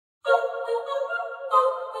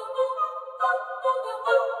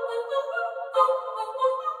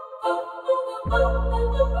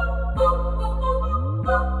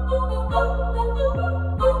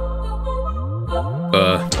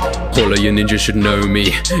All of your ninjas should know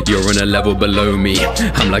me. You're on a level below me.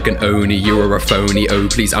 I'm like an Oni, you're a phony. Oh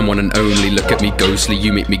please, I'm one and only. Look at me ghostly,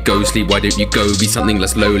 you make me ghostly. Why don't you go be something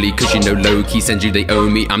less lowly? Cause you know low-key sends you, they owe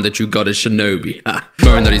me. I'm the true goddess shinobi.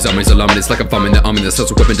 Knowing that these armies alarming, it's like I'm farming the army that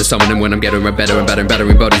starts equipping to summon. And when I'm getting better and better,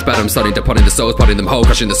 battering bodies bad, I'm starting to potting the souls, potting them whole,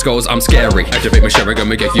 crushing the skulls. I'm scary. Activate my Sharingan,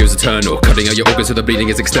 make your fuse eternal. Cutting out your organs so the bleeding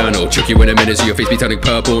is external. Chuck you in a minute so your face be turning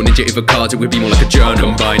purple. Ninja if a cards, it would be more like a journal.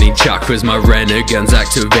 Combining chakras, my renegades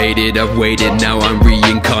activated. I've waited, now I'm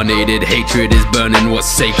reincarnated. Hatred is burning what's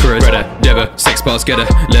sacred. Redder, never, 6 bars, get a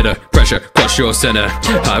letter. Pressure, cross your center.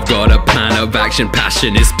 I've got a plan of action,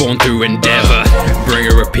 passion is born through endeavor.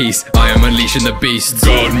 Bringer of peace, I am unleashing the beast.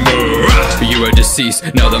 God move, you are deceased,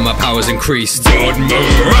 now that my power's increased. God move,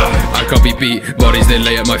 I can't be beat, bodies they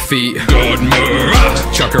lay at my feet. God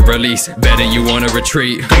move, chakra release, better you wanna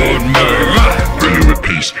retreat. God move, bringer of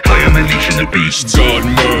peace, I am unleashing the beast. God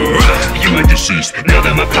move, you are deceased, now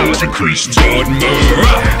that my power's increased. God move,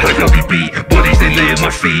 I can't be beat, bodies they lay at my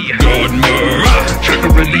feet. God move, chakra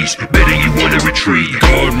release, better you wanna retreat.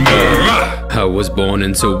 God move. I was born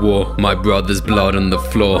into war, my brother's blood on the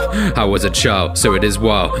floor. I was a child, so it is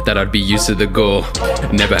wild that I'd be used to the gore.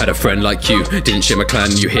 Never had a friend like you, didn't share my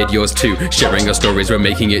clan, you hid yours too. Sharing our stories, we're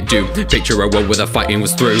making it do. Picture a world where the fighting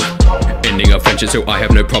was through. Ending our friendship, so I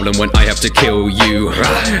have no problem when I have to kill you.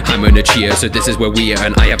 I'm on a cheer, so this is where we are,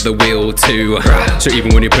 and I have the will too. So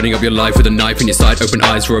even when you're putting up your life with a knife in your side, open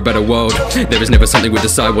eyes for a better world. There is never something we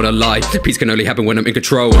decide what I lie. Peace can only happen when I'm in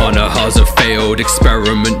control. Honor has a failed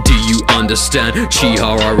experiment, do you understand? Chiha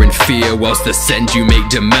are in fear, whilst the send you make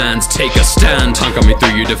demands. Take a stand, time coming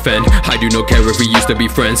through you defend. I do not care if we used to be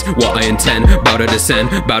friends. What I intend, bow to descend,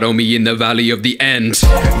 battle me in the valley of the end.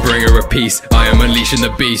 Bringer of peace, I am unleashing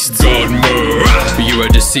the beast. God move, you are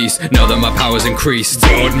deceased, now that my power's increased.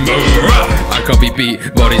 God move, I can't be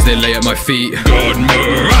beat, bodies they lay at my feet. God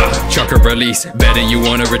move, chakra release, better you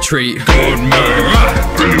wanna retreat. God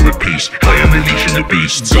move, bringer of peace, I am unleashing the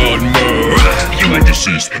beast. God move, you are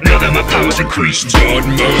deceased, now that my power's increased. God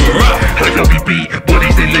move, I can't be beat,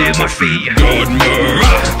 bodies they lay at my feet. God move,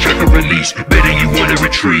 chakra release, better you wanna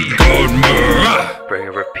retreat. God move,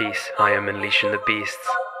 bringer of peace, I am unleashing the beasts.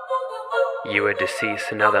 You are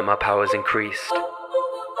deceased, now that my power's increased.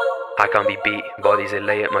 I can't be beat, bodies they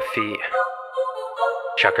lay at my feet.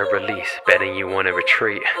 Chakra release, betting you wanna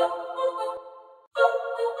retreat.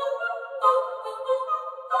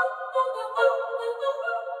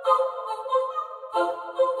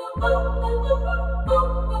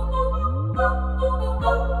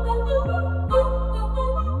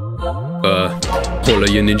 All of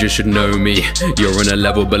your ninjas should know me. You're on a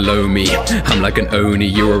level below me. I'm like an Oni,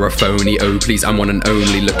 you're a phony. Oh please, I'm one and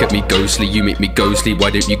only. Look at me ghostly, you make me ghostly. Why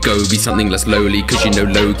don't you go be something less lowly? Cause you know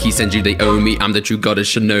low-key sends you, they owe me. I'm the true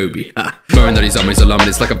goddess shinobi. Knowing that these armies alarming,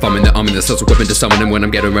 it's like I'm farming the army that starts equipping to summon. And when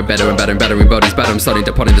I'm getting better and battering bodies bad, I'm starting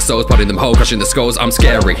to potting the souls, potting them whole, crushing the skulls. I'm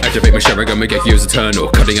scary. Activate my Sharingan, make your fuse eternal.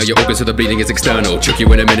 Cutting out your organs so the bleeding is external. Chuck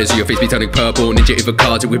you in a minute so your face be turning purple. Ninja if a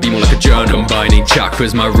cards, it would be more like a journal. Combining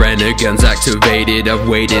chakras, my renegades activated. I've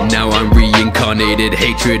waited, now I'm reincarnated.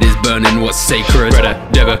 Hatred is burning what's sacred. Redder,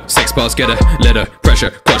 never, 6 bars, get a letter.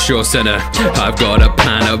 Pressure, cross your center. I've got a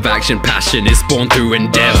plan of action, passion is born through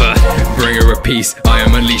endeavor. Bringer of peace, I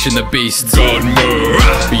am unleashing the beast. God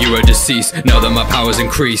move, you are deceased, now that my power's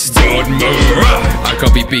increased. God move, I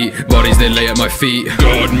can't be beat, bodies they lay at my feet.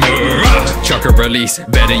 God move, chakra release,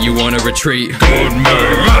 better you wanna retreat. God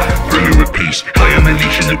move, bringer of peace, I am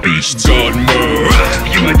unleashing the beast. God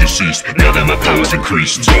move, you are deceased, now that my power's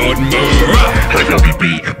increased. God move, I can't be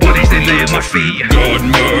beat, bodies they lay at my feet. God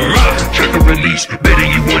move, chakra release, better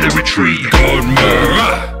you wanna retreat. God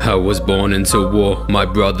move. I was born into war, my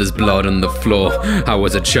brother's blood on the floor. I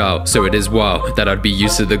was a child, so it is wild that I'd be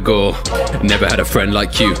used to the gore. Never had a friend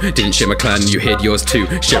like you, didn't share my clan, you hid yours too.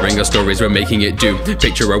 Sharing our stories, we're making it do.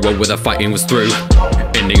 Picture a world where the fighting was through.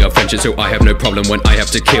 Ending our friendship, so I have no problem when I have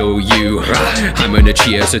to kill you. I'm on a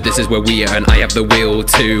cheer, so this is where we are, and I have the will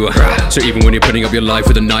too. So even when you're putting up your life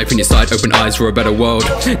with a knife in your side, open eyes for a better world.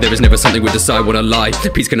 There is never something we decide what I lie.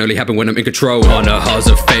 Peace can only happen when I'm in control. Honor has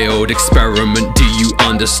a failed experiment, do you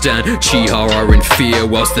understand? Chiha are in fear,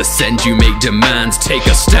 whilst the send you make demands. Take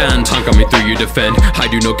a stand, time coming through you defend. I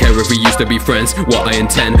do not care if we used to be friends. What I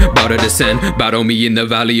intend, bow to descend, battle me in the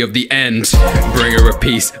valley of the end. Bringer of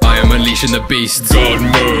peace, I am unleashing the beast. God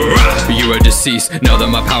Dogma, You are deceased, now that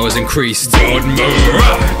my power's increased. Dogma,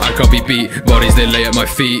 I can't be beat, bodies they lay at my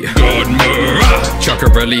feet. Dogma, Chuck a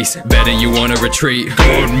release, better you wanna retreat.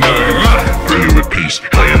 Dogma, ruler of peace,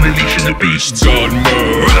 I am unleashing the beast. Dogma,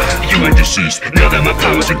 you are deceased, now that my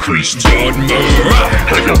power's increased. Dogma,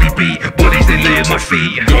 I can't be beat, bodies they lay at my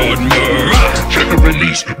feet. Dogma, check a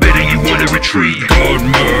release, better you wanna retreat.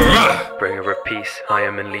 Dogma, Bringer of peace, I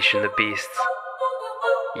am unleashing the beasts.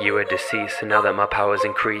 You are deceased, now that my power's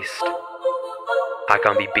increased. I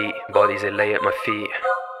can't be beat, bodies they lay at my feet.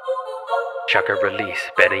 Chuck a release,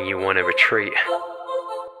 betting you wanna retreat.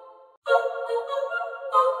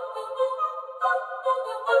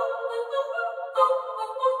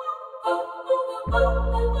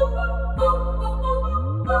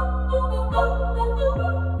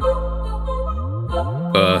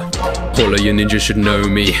 All of your ninjas should know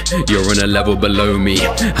me. You're on a level below me.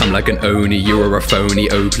 I'm like an Oni, you're a phony.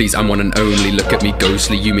 Oh please, I'm one and only. Look at me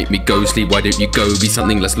ghostly, you make me ghostly. Why don't you go be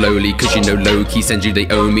something less lowly? Cause you know low-key sends you, they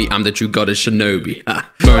owe me. I'm the true goddess shinobi.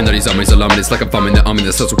 Knowing that these armies alarming, it's like I'm farming the army.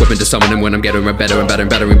 The souls equipping to summon. And when I'm getting better and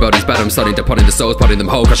battering bodies bad, I'm starting to pot in the souls, potting them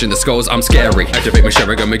whole, crushing the skulls. I'm scary. Activate my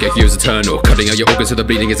Sharingan, make your fuse eternal. Cutting out your organs so the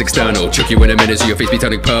bleeding is external. Chuck you in a minute so your face be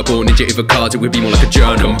turning purple. Ninja if a cards, it would be more like a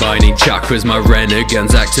journal. Combining chakras, my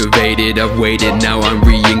renegades activated. I've waited, now I'm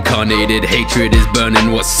reincarnated. Hatred is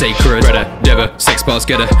burning what's sacred. Never, sex pass,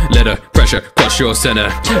 get a letter. Pressure, crush your center.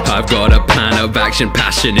 I've got a plan of action,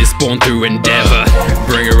 passion is spawned through endeavor.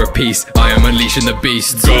 Bringer of peace, I am unleashing the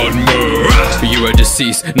beasts. Dogma, You are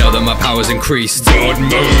deceased, now that my power's increased.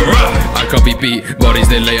 Dogma, I can't be beat, bodies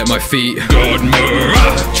they lay at my feet. Dogma,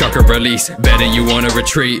 Chuck a release, better you wanna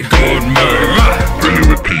retreat. Dogma,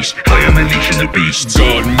 ruler of peace, I am unleashing the beast.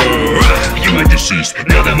 Dogma, you are deceased,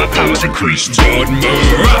 now that my power's increased. Dogma,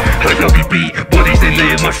 I can't be beat, bodies they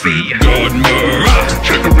lay at my feet. Dogma,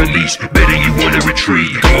 check a release, better you wanna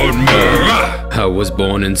retreat. Dogma, I was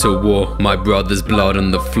born into war, my brother's blood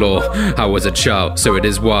on the floor. I was a child, so it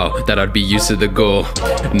is wild that I'd be used to the gore.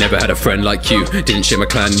 Never had a friend like you, didn't share my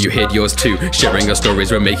clan, you hid yours too. Sharing our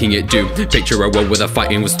stories, we're making it do. Picture a world where the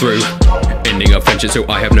fighting was through. Ending our friendship, so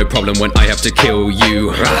I have no problem when I have to kill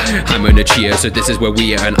you. I'm an Achia, so this is where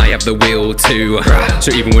we are, and I have the will too.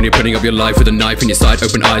 So even when you're putting up your life with a knife in your side,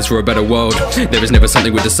 open eyes for a better world. There is never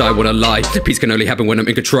something we decide when I lie. Peace can only happen when I'm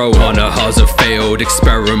in control. Honor a failed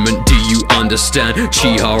experiment, do you understand?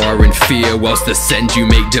 Chiha are in fear, whilst the send you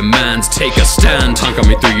make demands. Take a stand, I'm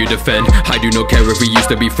coming through you defend. I do not care if we used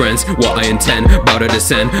to be friends. What I intend, bow to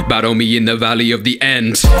descend. Battle me in the valley of the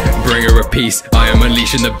end. Bringer of peace, I am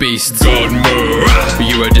unleashing the beasts. Dogma,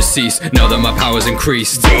 You are deceased, now that my power's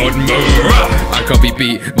increased. Dogma, I can't be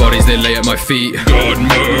beat, bodies they lay at my feet.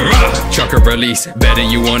 Dogma, Chuck a release, better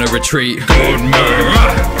you wanna retreat. Dogma,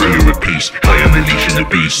 ruler of peace, I am unleashing the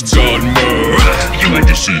beast. Dogma, you are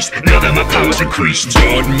deceased, now that my power's increased.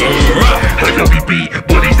 Dogma, I can't be beat,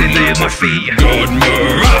 bodies they lay at my feet. Dogma,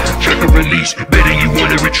 check a release, better you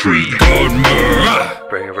wanna retreat. Dogma,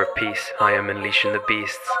 Bringer of peace, I am unleashing the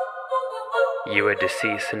beasts. You are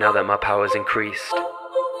deceased, now that my power's increased.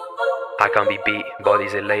 I can't be beat,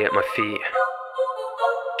 bodies they lay at my feet.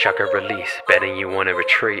 Chuck a release, betting you wanna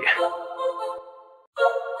retreat.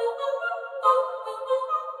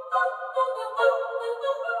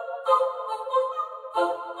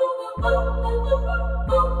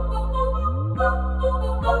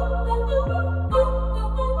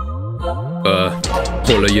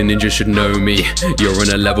 All of your ninjas should know me. You're on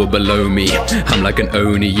a level below me. I'm like an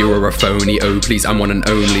Oni, you're a phony. Oh please, I'm one and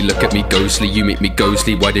only. Look at me ghostly, you make me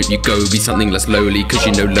ghostly. Why don't you go be something less lowly? Cause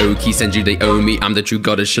you know low-key sends you, they owe me. I'm the true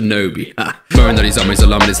goddess shinobi. Knowing that these armies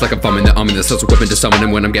alarming, it's like I'm farming the army. The souls equipping to summon.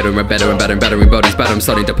 And when I'm getting better and battering bodies bad, I'm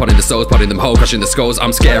starting to pot in the souls, potting them whole, crushing the skulls.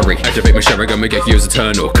 I'm scary. Activate my Sharingan, make your fuse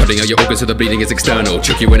eternal. Cutting out your organs so the bleeding is external.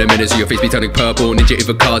 Chuck you in a minute so your face be turning purple. Ninja if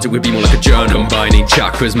a cards, it would be more like a journal. Combining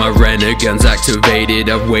chakras, my renegades activated.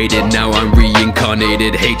 I've waited, now I'm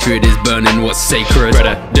reincarnated. Hatred is burning what's sacred.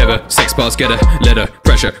 Never, sex pass, get a letter.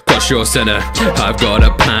 Pressure, crush your center. I've got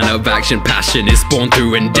a plan of action, passion is spawned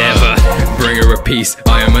through endeavor. Bringer of peace,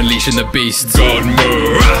 I am unleashing the beasts. Dogma,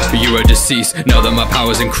 You are deceased, now that my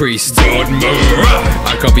power's increased. Dogma,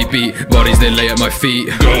 I can't be beat, bodies they lay at my feet.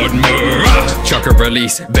 Dogma, Chuck a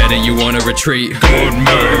release, better you wanna retreat.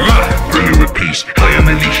 Dogma, ruler of peace, I am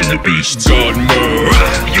unleashing the beast. Dogma,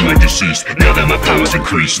 you are deceased, now that my power's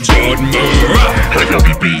increased. Dogma, I can't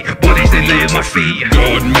be beat, bodies they lay at my feet.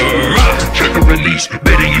 Dogma, check a release,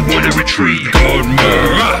 better you wanna retreat.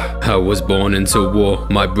 Dogma, I was born into war,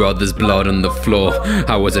 my brother's blood on the floor.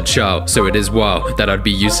 I was a child, so it it is wild that I'd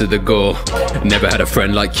be used to the gore. Never had a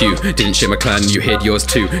friend like you, didn't share my clan, you hid yours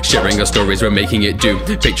too. Sharing our stories, we're making it do.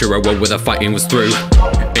 Picture a world where the fighting was through.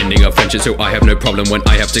 Ending our friendship, so I have no problem when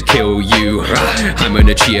I have to kill you. I'm on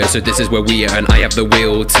a cheer, so this is where we are, and I have the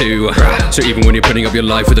will to. So even when you're putting up your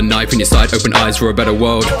life with a knife in your side, open eyes for a better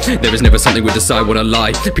world. There is never something we decide when I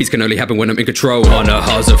lie. Peace can only happen when I'm in control. Honor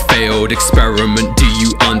has a failed experiment, do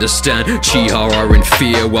you understand? Chiha are in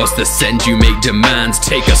fear, whilst the send you make demands.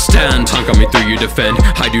 Take a stand, I'm coming through, you defend.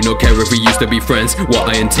 I do not care if we used to be friends. What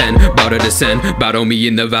I intend, bow to descend, battle me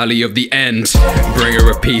in the valley of the end. Bringer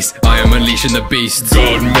of peace, I am unleashing the beasts.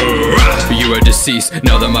 You are deceased,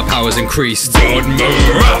 now that my power's increased.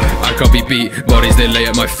 I can't be beat, bodies they lay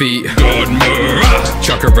at my feet.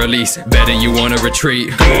 Chakra release, better you wanna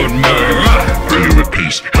retreat. Bringer of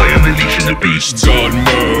peace, I am unleashing the beasts.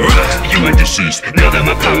 You are deceased, now that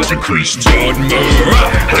my power's increased.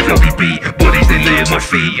 I can't be beat, bodies they lay at my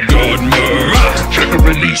feet. Chakra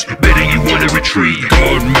release, better you wanna retreat.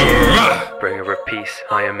 Bringer of peace,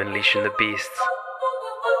 I am unleashing the beasts.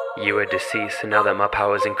 You are deceased, now that my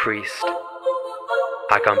power's increased.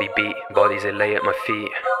 I can't be beat, bodies they lay at my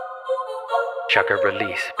feet. Chakra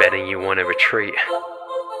release, betting you wanna retreat.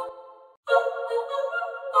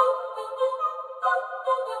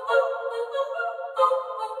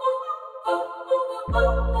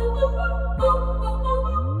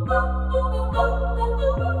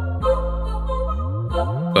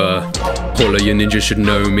 All of your ninjas should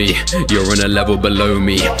know me. You're on a level below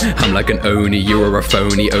me. I'm like an Oni, you are a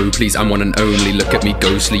phony. Oh please, I'm one and only. Look at me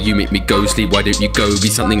ghostly, you make me ghostly. Why don't you go be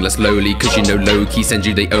something less lowly? Cause you know low-key sends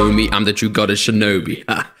you, they owe me. I'm the true goddess shinobi.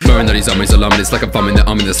 Throwing that these armies alarming, it's like I'm farming the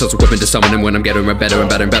army. The souls equipping to summon, and when I'm getting better and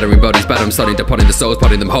battering bodies bad, I'm starting to pot in the souls,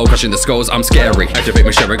 potting them whole, crushing the skulls. I'm scary. Activate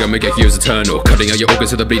my Sharingan, make yours eternal. Cutting out your organs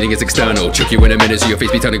so the bleeding is external. Chuck you in a minute so your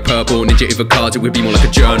face be turning purple. Ninja if a cards, it would be more like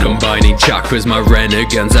a journal. Combining chakras, my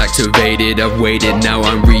renegades activated. I've waited, now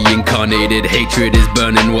I'm reincarnated. Hatred is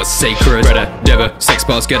burning what's sacred. Endeavor, sex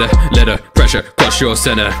pass, get a letter, pressure, cross your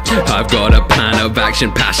center. I've got a plan of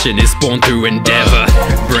action, passion is born through endeavor.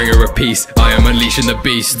 Bringer of peace, I am unleashing the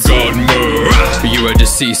beasts. You are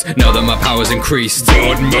deceased, now that my power's increased.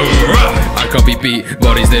 I can't be beat,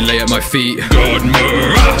 bodies they lay at my feet.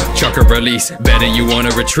 Chakra release, better you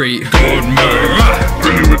wanna retreat.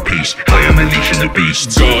 Bringer of peace, I am unleashing the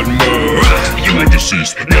beasts. You are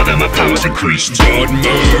deceased, now that my power's increased.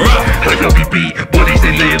 I can't be beat, bodies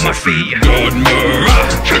they lay at my feet.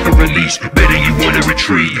 Chakra release, better you wanna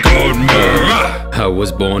retreat. I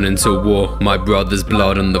was born into war, my brother's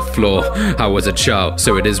blood on the floor. I was a child,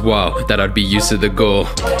 so it is wild that I'd be used to the gore.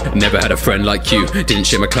 Never had a friend like you, didn't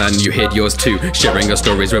share my clan, you hid yours too. Sharing our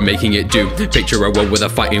stories, we're making it do. Picture a world where the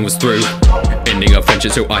fighting was through. Ending our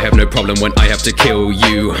friendship, so I have no problem when I have to kill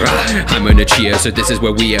you. I'm on a cheer, so this is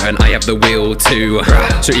where we are, and I have the will to.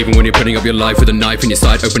 So even when you're putting up your life with a knife in your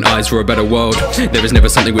side, open eyes for a better world. There is never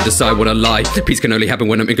something we decide when I lie. Peace can only happen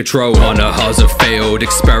when I'm in control. Honor has a failed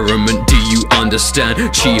experiment, do you understand?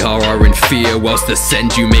 Chiha are in fear, whilst the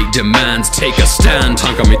send you make demands. Take a stand,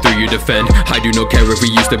 I'm coming through, you defend. I do not care if we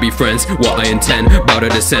used to be friends. What I intend, bow to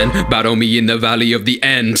descend, battle me in the valley of the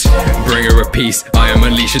end. Bringer of peace, I am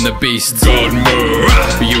unleashing the beasts.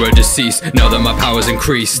 You are deceased, now that my power's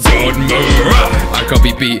increased. I can't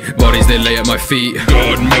be beat, bodies they lay at my feet.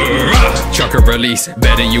 Chakra release,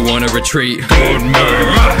 better you wanna retreat.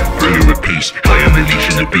 Bringer of peace, I am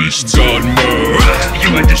unleashing the beasts.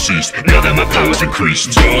 You are deceased, now that my power's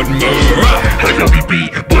increased. I can't be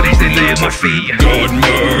beat, bodies they lay at my feet.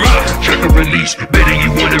 Chakra release, better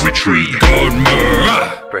you wanna retreat.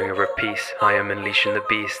 Bringer of peace, I am unleashing the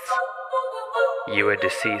beasts. You are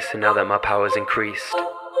deceased, now that my power's increased.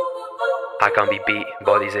 I can't be beat,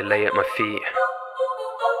 bodies they lay at my feet.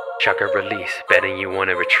 Chakra release, betting you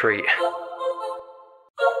wanna retreat.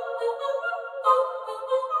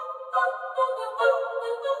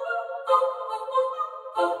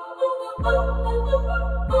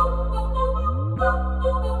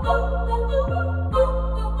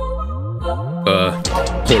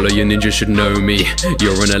 All of your ninjas should know me.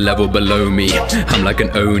 You're on a level below me. I'm like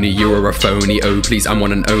an Oni, you are a phony. Oh please, I'm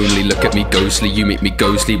one and only. Look at me ghostly, you make me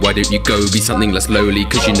ghostly. Why don't you go be something less lowly?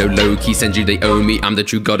 Cause you know low-key sends you, they owe me. I'm the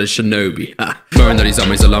true goddess shinobi. Throwing that these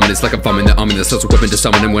armies alarming, it's like I'm farming the army. The souls equipping to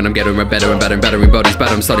summon, and when I'm getting better and battering bodies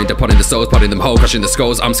bad, I'm starting to pot in the souls, potting them whole, crushing the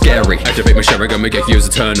skulls. I'm scary. Activate my Sharingan, make yours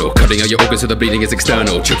eternal. Cutting out your organs so the bleeding is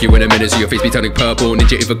external. Chuck you in a minute so your face be turning purple.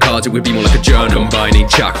 Ninja if a cards, it would be more like a journal. Combining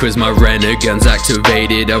chakras, my renegades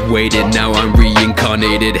activated. activated. I've waited, now I'm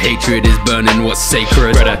reincarnated. Hatred is burning what's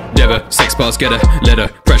sacred. Endeavor, sex bars, get a letter,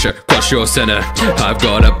 pressure, cross your center. I've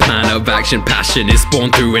got a plan of action, passion is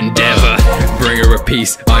born through endeavor. Bringer of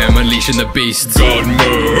peace, I am unleashing the beasts.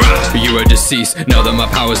 You are deceased, now that my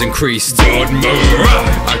power's increased.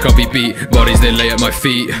 I can't be beat, bodies they lay at my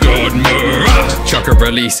feet. Chakra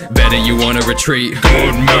release, better you wanna retreat.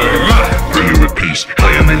 Bringer of peace,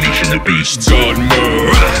 I am unleashing the beasts.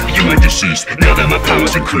 You are deceased, now that my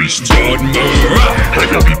power's increased. I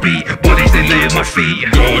can't be beat, bodies they lay at my feet.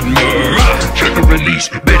 Chakra release,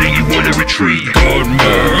 better you wanna retreat.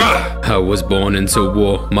 I was born into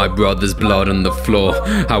war, my brother's blood on the floor.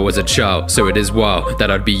 I was a child, so it is wild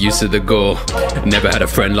that I'd be used to the gore. Never had a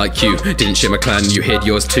friend like you, didn't share my clan, you hid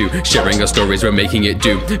yours too. Sharing our stories, we're making it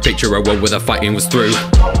do. Picture a world where the fighting was through.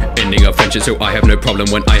 Ending our friendship, so I have no problem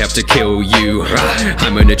when I have to kill you.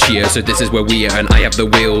 I'm on a cheer, so this is where we are, and I have the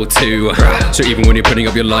will to. So even when you're putting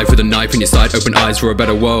up your life with a knife in your side, open eyes for a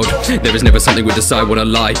better world. There is never something we decide when I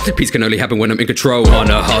lie. Peace can only happen when I'm in control.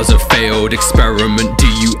 Honor has a failed experiment, do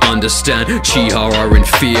you understand? Chiha are in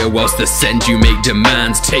fear, whilst the send you make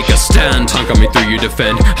demands. Take a stand, time coming through you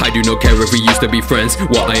defend. I do not care if we used to be friends.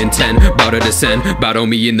 What I intend, bow to descend, battle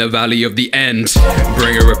me in the valley of the end.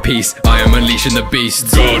 Bringer of peace, I am unleashing the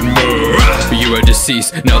beasts. You are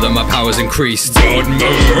deceased, now that my power's increased.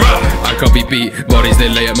 I can't be beat, bodies they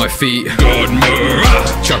lay at my feet.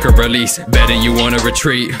 Chakra release, better you wanna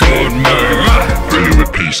retreat. Bringer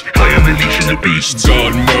of peace, I am unleashing the beasts.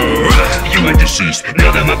 You are deceased,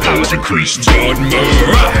 now that my power's increased. I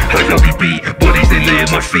can't be beat, bodies they lay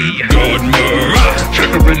at my feet.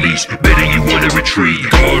 Chakra release, better you wanna retreat.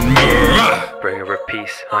 Bringer of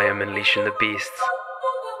peace, I am unleashing the beasts.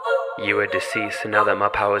 You are deceased, now that my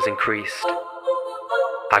power's increased.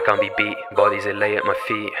 I can't be beat, bodies they lay at my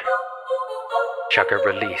feet. Chakra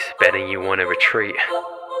release, betting you wanna retreat.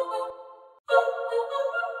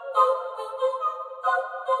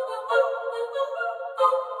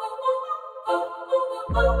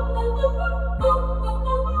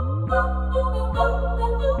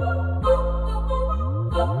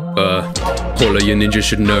 All of your ninjas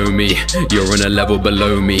should know me. You're on a level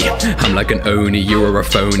below me. I'm like an oni, you are a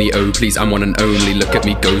phony. Oh please, I'm one and only. Look at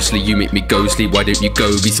me ghostly, you make me ghostly. Why don't you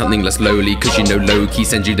go be something less lowly? Cause you know low-key,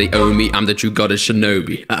 send you they owe me. I'm the true goddess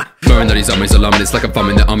shinobi. Knowing that these armies alarming, it's like I'm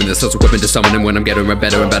farming the army. The souls equipping to summon. And when I'm getting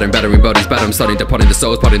better and battering bodies bad, I'm starting to pot in the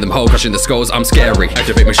souls, potting them whole, crushing the skulls. I'm scary.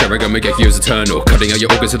 Activate my Sharingan, Megeki is eternal. Cutting out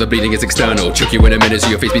your organs so the bleeding is external. Choke you in a minute so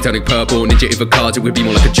your face be turning purple. Ninja if a cards, it would be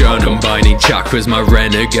more like a journal. Combining chakras, my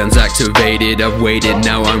renegades activated. I've waited,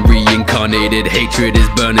 now I'm reincarnated. Hatred is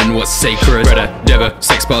burning what's sacred. Endeavor,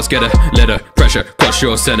 sex bars, get a letter, pressure, cross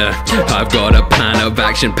your center. I've got a plan of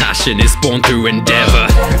action, passion is born through endeavor.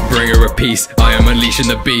 Bringer of peace, I am unleashing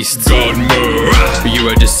the beasts. You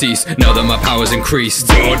are deceased, now that my power's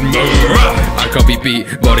increased. I can't be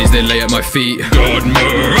beat, bodies they lay at my feet.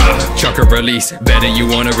 Chakra release, better you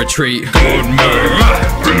wanna retreat.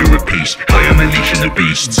 Bringer of peace, I am unleashing the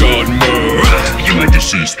beasts. You are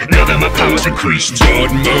deceased, now that my power's increased.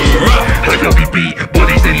 I can't be beat,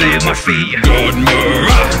 bodies they lay at my feet.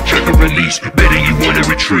 Chakra release, better you wanna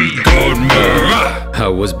retreat. I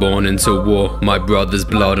was born into war, my brother's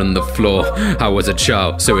blood on the floor. I was a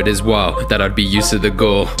child, so it is wild that I'd be used to the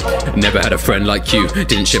gore. Never had a friend like you,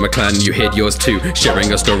 didn't share my clan, you hid yours too.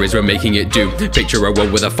 Sharing our stories, we're making it do. Picture a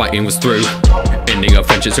world where the fighting was through. Ending our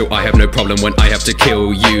friendship, so I have no problem when I have to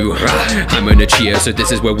kill you. I'm on a cheer, so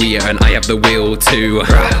this is where we are, and I have the will to.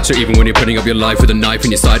 So even when you're putting up your life with a knife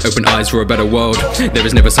in your side, open eyes for a better world. There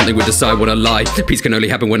is never something we decide when I lie. Peace can only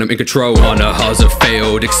happen when I'm in control. Honor has a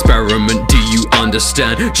failed experiment, do you understand?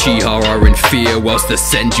 Chiha are in fear, whilst the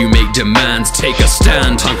send you make demands. Take a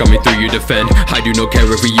stand, time coming through you defend. I do not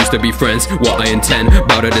care if we used to be friends. What I intend,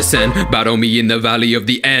 bow to descend, battle me in the valley of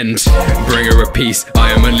the end. Bringer of peace,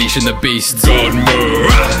 I am unleashing the beasts.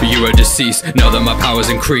 You are deceased, now that my power's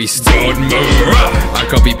increased. I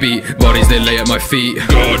can't be beat, bodies they lay at my feet.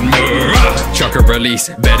 Chakra release,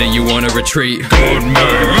 better you wanna retreat.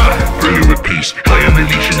 Bringer of peace, I am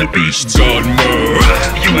unleashing the beasts.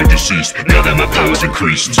 You are deceased, now that my power's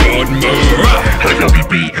increased. I can't be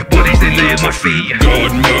beat, bodies they lay at my feet.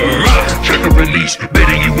 Chakra release,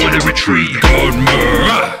 better you wanna retreat.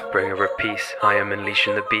 Bringer of peace, I am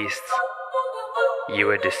unleashing the beasts. You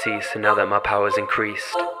are deceased, now that my power's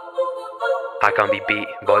increased. I can't be beat,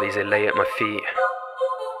 bodies they lay at my feet.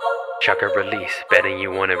 Chakra release, betting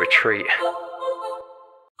you wanna retreat.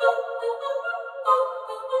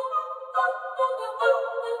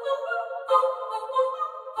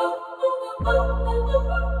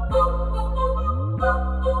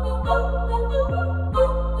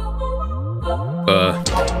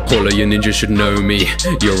 All of your ninjas should know me.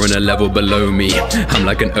 You're on a level below me. I'm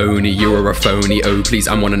like an oni, you're a phony. Oh please,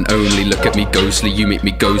 I'm one and only. Look at me ghostly, you make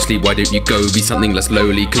me ghostly. Why don't you go be something less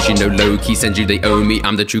lowly? Cause you know low-key sends you, they owe me.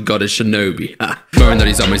 I'm the true goddess shinobi. Knowing that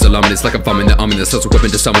these armies alarming, it's like I'm farming the army that starts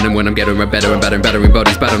equipping to summon. And when I'm getting better and battering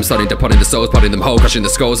bodies bad, I'm starting to pot in the souls, potting them whole, crushing the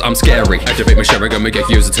skulls. I'm scary. Activate my Sharingan, make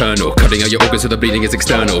yours eternal. Cutting out your organs so the bleeding is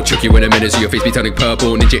external. Choke you in a minute so your face be turning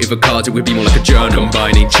purple. Ninja if a cards, it would be more like a journal.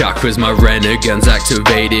 Combining chakras, my renegades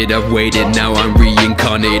activated. I've waited, now I'm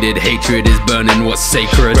reincarnated. Hatred is burning what's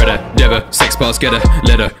sacred. Never, 6 bars, get a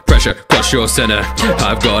letter. Pressure, crush your center.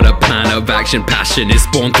 I've got a plan of action, passion is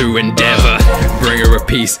born through endeavor. Bringer of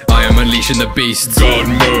peace, I am unleashing the beast.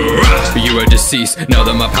 Godmora, you are deceased, now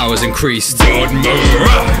that my power's increased.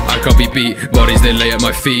 Godmora, I can't be beat, bodies they lay at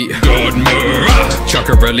my feet. Godmora,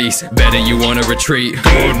 chakra release, better you wanna retreat.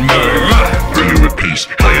 Godmora, bringer of peace,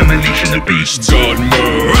 I am unleashing the beast.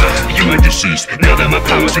 Godmora, you are deceased, now that my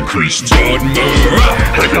power's increased. Godmora,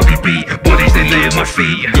 I can't be beat, bodies they lay at my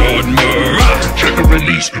feet. Godmora, chakra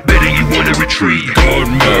release, better you wanna retreat.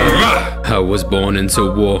 Godmora, I was born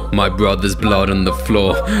into war, my brother's blood on the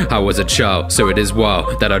floor. I was a child, so it is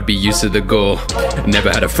wild that I'd be used to the gore. Never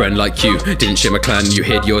had a friend like you, didn't share my clan, you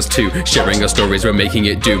hid yours too. Sharing our stories, we're making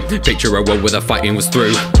it do. Picture a world where the fighting was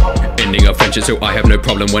through. Ending our friendship, so I have no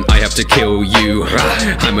problem when I have to kill you.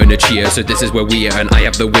 I'm on a cheer, so this is where we are, and I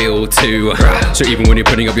have the will to. So even when you're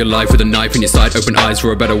putting up your life with a knife in your side, open eyes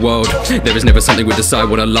for a better world. There is never something we decide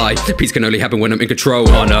when I lie. Peace can only happen when I'm in control.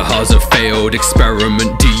 Honor has a failed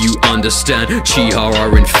experiment, do you understand? Shiha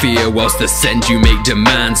are in fear, whilst the send you make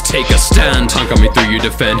demands. Take a stand, time coming through you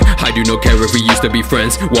defend. I do not care if we used to be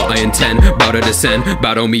friends. What I intend, bow to descend,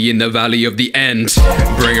 battle me in the valley of the end.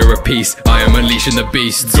 Bringer of peace, I am unleashing the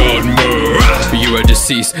beast. Godmora, you are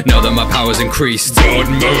deceased, now that my power's increased.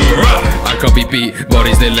 Godmora, I can't be beat,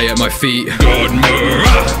 bodies they lay at my feet.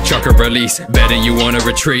 Godmora, chakra release, better you wanna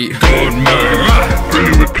retreat. Godmora,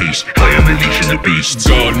 bringer of peace, I am unleashing the beast.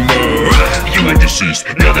 Godmora, you are deceased,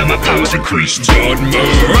 now that my power's increased.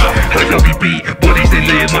 Godmora, I can't be beat, bodies they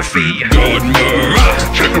lay at my feet.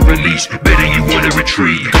 Godmora, chakra release, better you wanna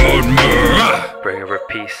retreat. Godmora, bringer of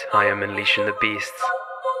peace, I am unleashing the beasts.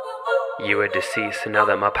 You are deceased, now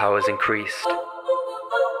that my power's increased.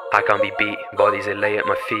 I can't be beat, bodies they lay at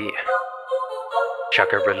my feet.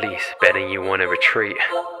 Chakra release, betting you wanna retreat.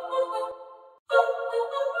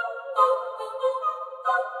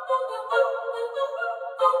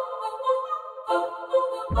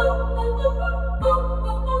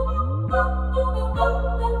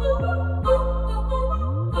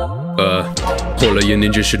 All of your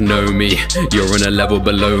ninjas should know me. You're on a level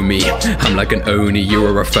below me. I'm like an oni,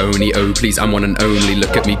 you're a phony. Oh please, I'm one and only.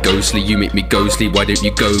 Look at me ghostly, you make me ghostly. Why don't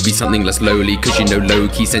you go be something less lowly? Cause you know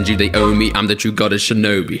low-key sends you, they owe me. I'm the true goddess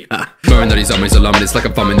shinobi. Knowing that these armies alarming, it's like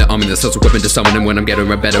I'm farming the army that starts equipping to summon. And when I'm getting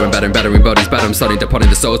better and battering bodies bad, I'm starting to pot in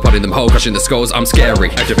the souls, potting them whole, crushing the skulls. I'm scary.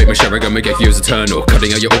 Activate my Sharingan, make yours eternal.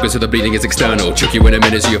 Cutting out your organs so the bleeding is external. Choke you in a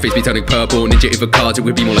minute so your face be turning purple. Ninja if a cards, it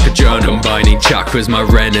would be more like a journal. Combining chakras, my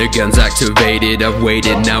renegades activated. I've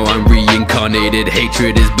waited, now I'm reincarnated.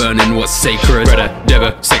 Hatred is burning what's sacred.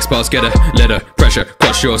 Never, 6 bars, get a letter. Pressure,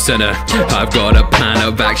 crush your center. I've got a plan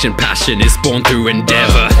of action, passion is born through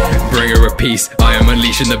endeavor. Bringer of peace, I am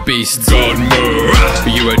unleashing the beast.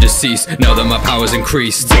 Godmora, you are deceased, now that my power's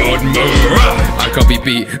increased. Godmora, I can't be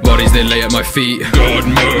beat, bodies they lay at my feet.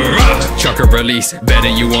 Godmora, chakra release, better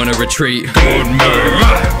you wanna retreat.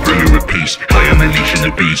 Godmora, bringer of peace, I am unleashing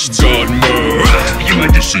the beast. Godmora, you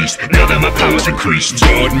are deceased, now that my power's increased.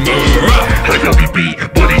 Godmora, I can't be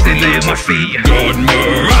beat, bodies they lay at my feet.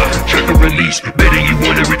 Godmora, chakra release, better you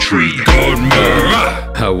wanna retreat. Godmora,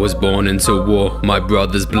 I was born into war, my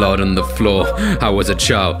brother's blood on the floor. I was a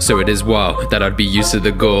child, so it is wild that I'd be used to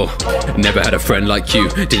the gore. Never had a friend like you,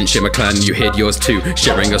 didn't share my clan, you hid yours too.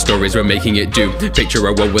 Sharing our stories, we're making it do. Picture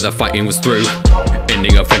a world where the fighting was through.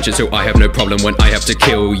 Ending our friendship, so I have no problem when I have to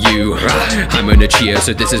kill you. I'm on a cheer,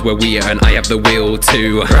 so this is where we are, and I have the will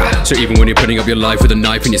to. So even when you're putting up your life with a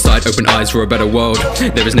knife in your side, open eyes for a better world.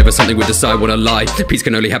 There is never something we decide when I lie. Peace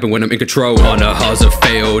can only happen when I'm in control. Honor has a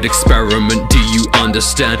failed experiment, do you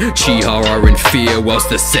understand? Shiha are in fear, whilst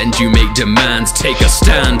the send you make demands. Take a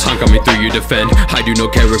stand, time coming through you defend. I do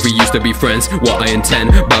not care if we used to be friends. What I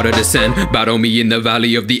intend, bow to descend, battle me in the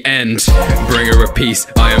valley of the end. Bringer of peace,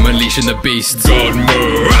 I am unleashing the beast. Godmora,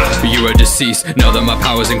 You are deceased, now that my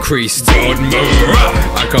power's increased.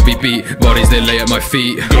 I can't be beat, bodies they lay at my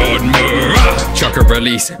feet. Chakra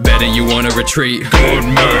release, better you wanna retreat.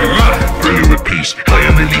 Ruler of peace, I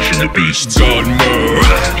am unleashing the beast.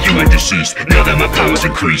 You are deceased, now that my power's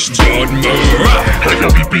increased. I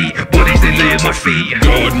can't be beat, bodies they lay at my feet.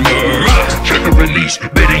 Chakra release,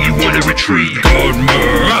 better you wanna retreat.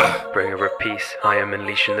 Bringer of peace, I am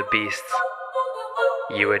unleashing the beasts.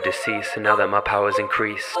 You are deceased, now that my power's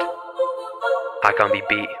increased. I can't be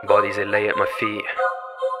beat, bodies they lay at my feet.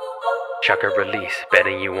 Chakra release,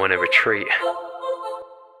 betting you wanna retreat.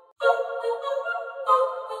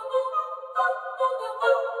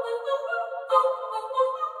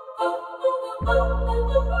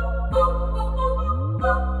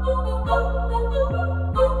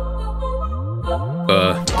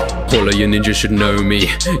 All of your ninjas should know me.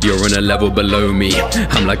 You're on a level below me.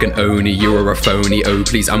 I'm like an oni, you're a phony. Oh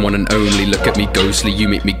please, I'm one and only. Look at me ghostly, you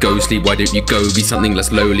make me ghostly. Why don't you go be something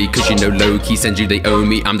less lowly? Cause you know low-key sends you, they owe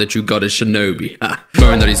me. I'm the true goddess shinobi.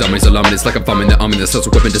 Knowing that these armies alarming, it's like I'm farming the army. The souls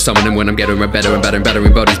equipping to summon. And when I'm getting better and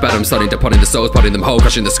battering bodies bad, I'm starting to pot in the souls, potting them whole,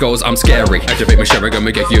 crushing the skulls. I'm scary. Activate my Sharingan,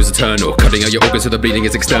 make yours eternal. Cutting out your organs so the bleeding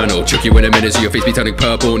is external. Choke you in a minute so your face be turning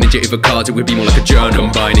purple. Ninja if a cards, it would be more like a journal.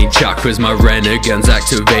 Combining chakras, my renegades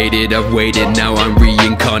activated. I've waited, now I'm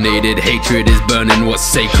reincarnated. Hatred is burning what's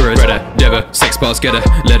sacred. Endeavor, 6 bars, get a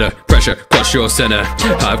letter. Pressure, cross your center.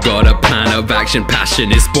 I've got a plan of action,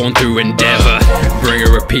 passion is born through endeavor.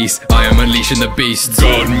 Bringer of peace, I am unleashing the beast.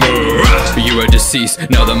 You are deceased,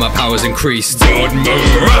 now that my power's increased.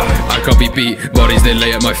 I can't be beat, bodies they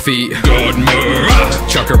lay at my feet.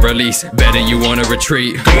 Chakra release, better you wanna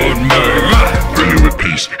retreat. Ruler of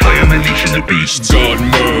peace, I am unleashing the beast.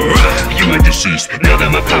 You are deceased, now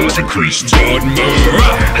that my power's increased.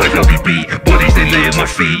 I can't be beat, bodies they lay at my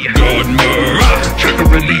feet. Chakra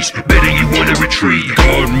release, better you wanna retreat.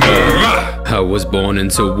 I was born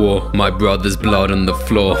into war, my brother's blood on the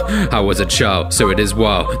floor. I was a child, so it is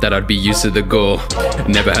wild that I'd be used to the gore.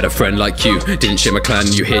 Never had a friend like you, didn't share my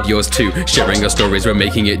clan, you hid yours too. Sharing our stories, we're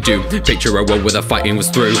making it do. Picture a world where the fighting was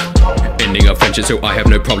through. Ending our friendship, so I have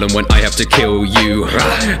no problem when I have to kill you.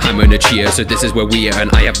 I'm on a cheer, so this is where we are,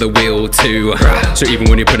 and I have the will too. So even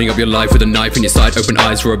when you're putting up your life with a knife in your side, open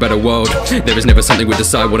eyes for a better world. There is never something we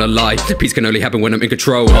decide what I lie. Peace can only happen when I'm in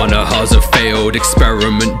control. Honor has a failed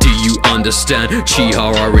experiment, do you understand? Chiha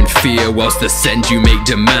are in fear, whilst the send you make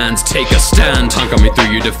demands. Take a stand, time coming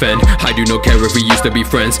through you defend. I do not care if we used to be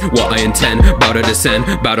friends. What I intend, bow to descend.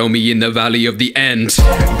 Battle me in the valley of the end.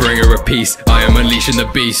 Bringer of peace, I am unleashing the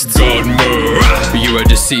beast. You are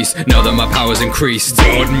deceased, now that my power's increased.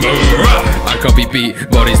 I can't be beat,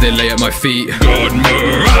 bodies they lay at my feet.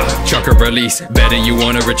 Chakra release, better you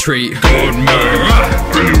wanna retreat.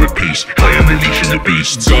 Ruler of peace, I am unleashing the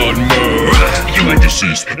beast. You are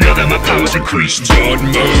deceased, now that my power's increased. I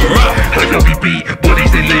can't be beat,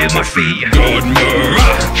 bodies they lay at my feet.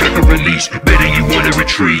 Chakra release, better you wanna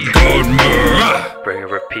retreat.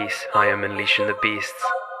 Bringer of peace, I am unleashing the beasts.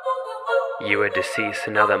 You are deceased,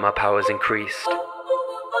 now that my power's increased.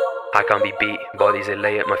 I can't be beat, bodies they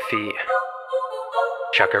lay at my feet.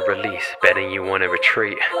 Chakra release, betting you wanna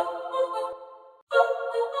retreat.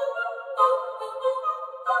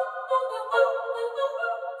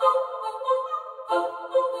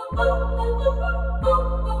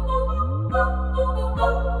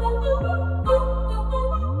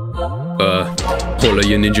 All of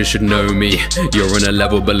your ninjas should know me. You're on a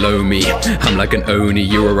level below me. I'm like an oni,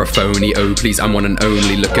 you're a phony. Oh please, I'm one and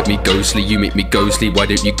only. Look at me ghostly, you make me ghostly. Why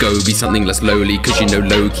don't you go be something less lowly? Cause you know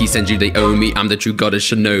low-key sends you, they owe me. I'm the true goddess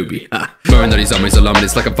shinobi. Knowing that these armies alarming,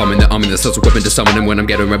 it's like I'm farming the army. The souls equipping to summon. And when I'm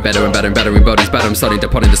getting better and battering bodies bad, I'm starting to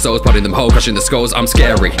pot in the souls, potting them whole, crushing the skulls. I'm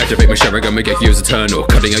scary. Activate my Sharingan, make yours eternal.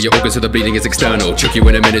 Cutting out your organs so the bleeding is external. Choke you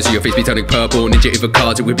in a minute so your face be turning purple. Ninja if a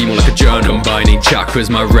cards, it would be more like a journal. Combining chakras,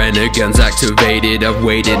 my renegades activated. I've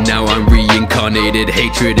waited, now I'm reincarnated.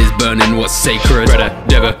 Hatred is burning what's sacred.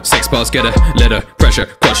 Endeavor, 6 bars, get a letter. Pressure,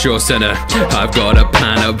 cross your center. I've got a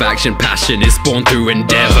plan of action, passion is born through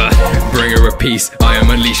endeavor. Bringer of peace, I am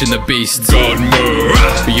unleashing the beast.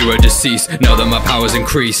 You are deceased, now that my power's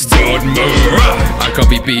increased. I can't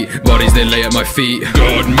be beat, bodies they lay at my feet.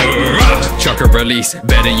 Chakra release,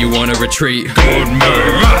 better you wanna retreat.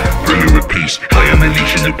 Ruler of peace, I am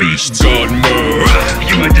unleashing the beast.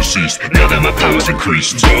 You are deceased, now that my power's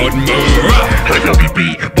increased. I can't be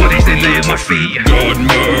beat, bodies they lay at my feet.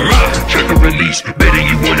 Chakra release, better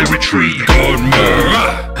you wanna retreat.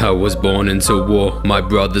 I was born into war, my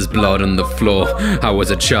brother's blood on the floor. I was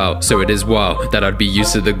a child, so it is wild that I'd be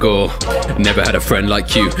used to the gore. Never had a friend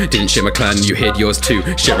like you. Didn't share my clan, you hid yours too.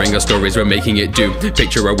 Sharing our stories, we're making it do.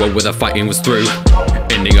 Picture a world where the fighting was through.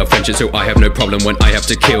 Ending our friendship, so I have no problem when I have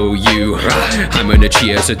to kill you. I'm on a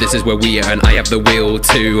cheer, so this is where we are, and I have the will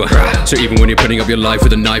too. So even when you're putting up your life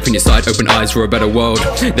with a knife in your side, open eyes for a better world.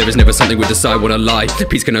 There is never something we decide what I lie.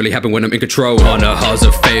 Peace can only happen when I'm in control. Honor has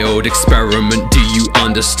a failed experiment, do you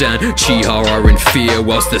understand? Chiha are in fear,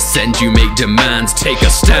 whilst the send you make demands. Take a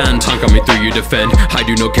stand, time coming through you defend. I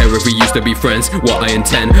do not care if we used to be friends. What I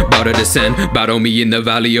intend, bow to descend. Battle me in the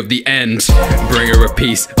valley of the end. Bringer of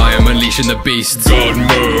peace, I am unleashing the beast.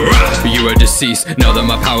 You are deceased, now that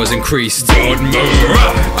my power's increased.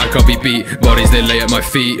 I can't be beat, bodies they lay at my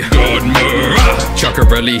feet. Chakra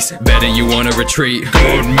release, better you wanna retreat.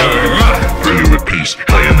 Bringer of peace,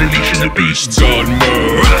 I am unleashing the beast.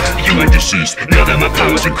 You are deceased, now that my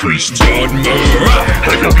power's increased.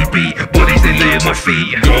 I can't be beat, bodies they lay at my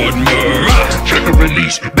feet. Chakra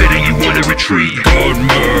release, better you wanna retreat.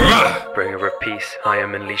 Bringer of peace, I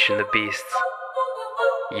am unleashing the beasts.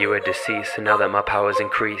 You are deceased, now that my power's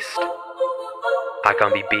increased. I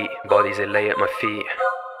can't be beat, bodies they lay at my feet.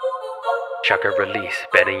 Chakra release,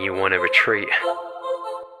 betting you wanna retreat.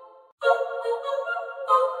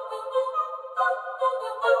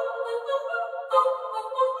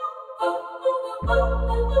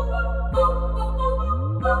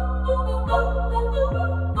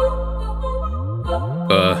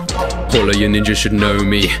 All of your ninjas should know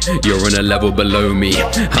me. You're on a level below me.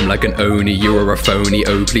 I'm like an oni, you're a phony.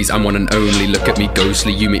 Oh please, I'm one and only. Look at me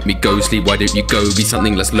ghostly, you make me ghostly. Why don't you go be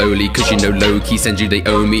something less lowly? Cause you know low-key send you they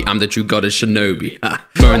owe me. I'm the true goddess shinobi.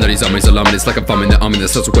 Knowing that these armies alarming, it's like I'm farming the army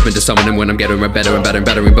that's also equipping to summon. And when I'm getting better and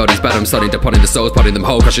battering bodies bad, I'm starting to potting the souls, potting them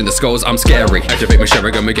whole, crushing the skulls. I'm scary. Activate my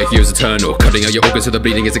Sharingan, make yours eternal. Cutting out your organs so the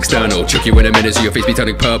bleeding is external. Trick you in a minute so your face be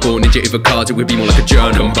turning purple. Ninja if a cards, it would be more like a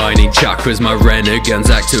journal. Combining chakras, my renegades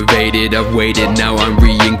activated. I've waited, now I'm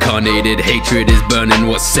reincarnated. Hatred is burning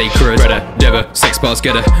what's sacred. Endeavor, 6 bars,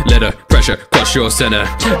 get a letter. Pressure, crush your center.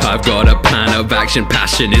 I've got a plan of action,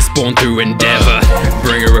 passion is born through endeavor.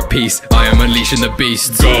 Bringer of peace, I am unleashing the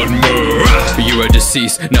beast. You are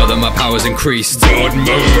deceased, now that my power's increased.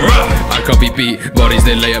 I can't be beat, bodies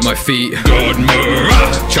they lay at my feet.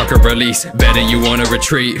 Chakra release, better you wanna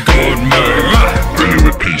retreat. Bringer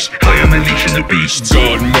of peace, I am unleashing the beast.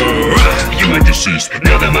 You are deceased,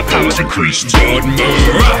 now that my power's increased.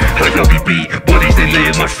 I can't be beat, bodies they lay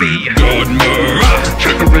at my feet.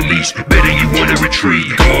 Chakra release, better you wanna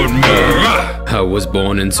retreat. I was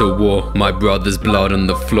born into war, my brother's blood on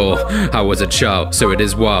the floor. I was a child, so it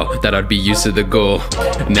is wild that I'd be used to the gore.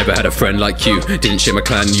 Never had a friend like you, didn't share my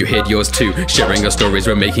clan, you hid yours too. Sharing our stories,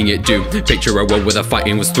 we're making it do. Picture a world where the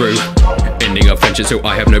fighting was through. Ending our friendship, so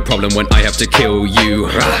I have no problem when I have to kill you.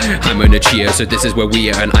 I'm on a cheer, so this is where we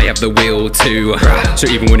are, and I have the will too. So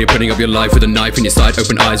even when you're putting up your life with a knife in your side,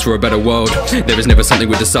 open eyes for a better world. There is never something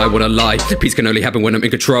we decide what I lie. Peace can only happen when I'm in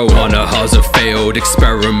control. Honor has a failed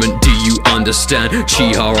experiment, do you understand?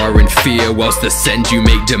 Chiha are in fear, whilst the send you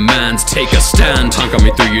make demands. Take a stand, time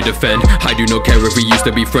coming through you defend. I do not care if we used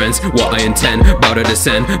to be friends. What I intend, bow to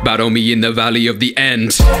descend. Battle me in the valley of the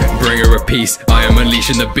end. Bringer of peace, I am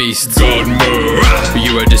unleashing the beast.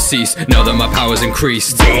 You are deceased, now that my power's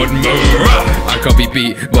increased. I can't be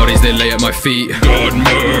beat, bodies they lay at my feet.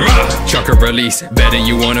 Chakra release, better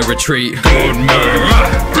you wanna retreat.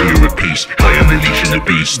 Bringer of peace, I am unleashing the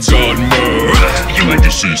beast. You are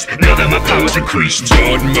deceased, now that my power's increased.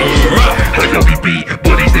 I can't be beat,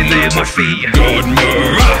 bodies they lay at my feet.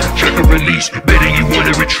 Chakra release, better you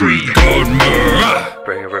wanna retreat.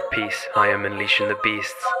 Bringer of peace, I am unleashing the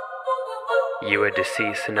beasts. You are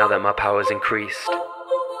deceased, now that my power's increased.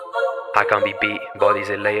 I can't be beat, bodies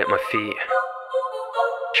they lay at my feet.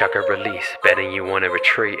 Chakra release, betting you wanna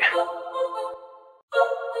retreat.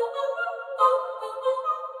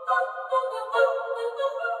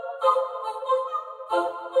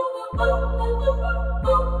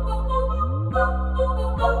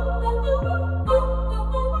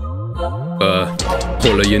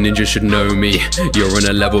 All of your ninjas should know me. You're on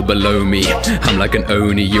a level below me. I'm like an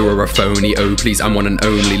oni, you're a phony. Oh please, I'm one and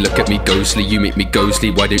only. Look at me ghostly, you make me ghostly.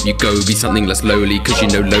 Why don't you go be something less lowly? Cause you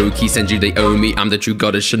know low-key send you they owe me. I'm the true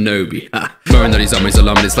goddess shinobi. Knowing that these armies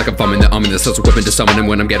alarming, it's like I'm farming the army that's also equipping to summon. And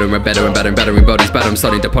when I'm getting better and battering bodies bad, I'm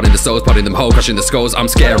starting to potting the souls, potting them whole, crushing the skulls. I'm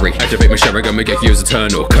scary. Activate my Sharingan, make yours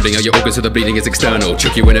eternal. Cutting out your organs so the bleeding is external.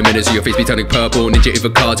 Trick you in a minute so your face be turning purple. Ninja if a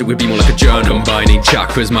cards, it would be more like a journal. Combining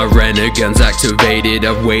chakras, my renegades activated. faded,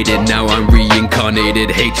 I've waited, now I'm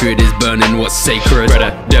reincarnated. Hatred is burning what's sacred.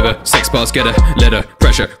 Never, sex bars get a letter,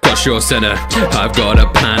 pressure, crush your center. I've got a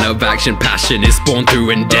plan of action, passion is born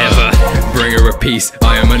through endeavor. Bringer of peace,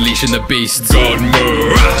 I am unleashing the beast.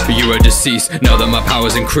 Godma, you are deceased, now that my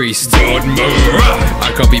power's increased. Godma,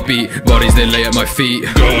 I can't be beat, bodies they lay at my feet.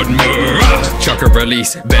 Godma, chakra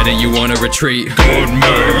release, better you wanna retreat.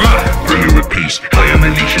 Godma, bringer of peace, I am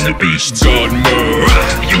unleashing the beast.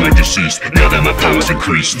 Godma, you are deceased, now that my power's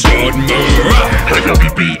increased. Godma, I can't be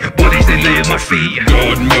beat, bodies they lay at my feet.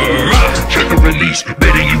 Godma, chakra release,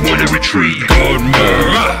 better you wanna retreat.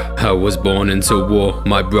 Godma, I was born into war,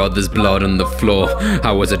 my brother's blood on the floor.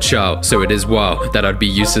 I was a child, so it is wild that I'd be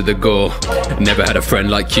used to the gore. Never had a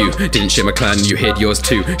friend like you, didn't share my clan, you hid yours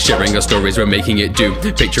too. Sharing our stories, we're making it do.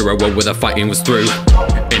 Picture a world where the fighting was through.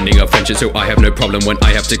 Ending our friendship, so I have no problem when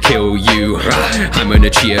I have to kill you. I'm on a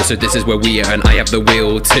cheer, so this is where we are, and I have the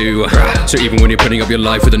will to. So even when you're putting up your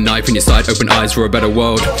life with a knife in your side, open eyes for a better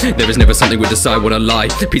world. There is never something we decide what I lie.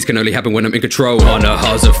 Peace can only happen when I'm in control. Honor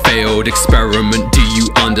has a failed experiment, do you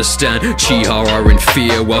understand? Chiha are in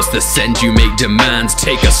fear, whilst the send you make demands.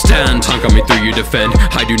 Take a stand, time coming through you defend.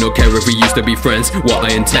 I do not care if we used to be friends.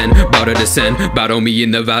 What I intend, bow to descend, battle me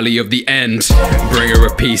in the valley of the end. Bringer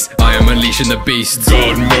of peace, I am unleashing the beast.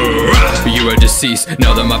 Godma, you are deceased,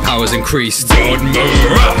 now that my power's increased. Godma,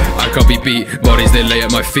 I can't be beat, bodies they lay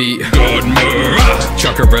at my feet. Godma,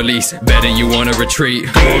 chakra release, better you wanna retreat.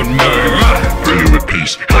 Godma, bringer of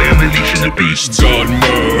peace, I am unleashing the beast.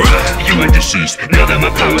 Godma, you are deceased, now that my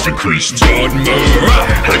power's increased. Godma,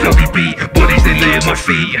 I can't be beat, bodies they lay at my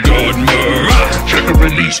feet. Godma, chakra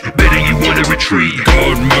release, better you wanna retreat.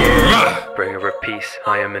 Godma, Bringer of peace,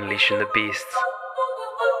 I am unleashing the beasts.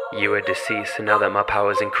 You are deceased, now that my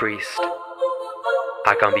power's increased.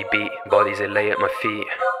 I can't be beat, bodies they lay at my feet.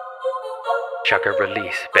 Chakra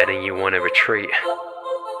release, betting you wanna retreat.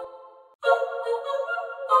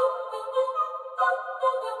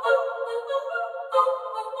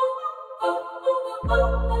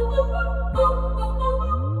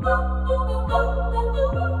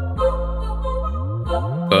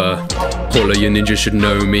 All of your ninjas should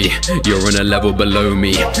know me, you're on a level below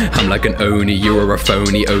me. I'm like an oni, you're a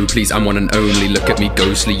phony. Oh please, I'm one and only, look at me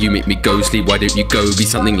ghostly. You make me ghostly, why don't you go be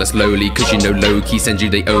something less lowly? Cause you know low-key sends you,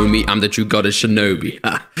 they owe me. I'm the true goddess shinobi.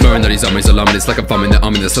 Knowing that these armies are alarming, it's like I'm farming the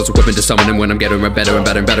army that's also equipping to summon. And when I'm getting better and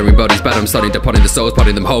battering bodies bad, I'm starting to potting the souls,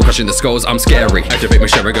 potting them whole, crushing the skulls, I'm scary. Activate my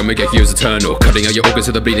Sharingan, make your use eternal. Cutting out your organs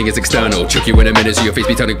so the bleeding is external. Choke you in a minute so your face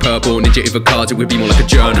be turning purple. Ninja if a cards, it would be more like a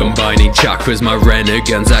journal. Combining chakras, my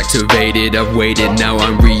renegades activated. I've waited, now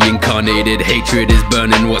I'm reincarnated. Hatred is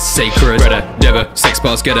burning what's sacred. Never, sex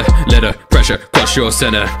bars get a letter, pressure, crush your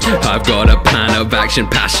center. I've got a plan of action,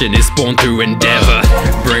 passion is born through endeavor.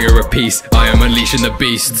 Bringer of peace, I am unleashing the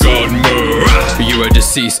beast. Godma, you are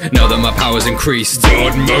deceased, now that my power's increased.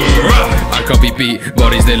 Godma, I can't be beat,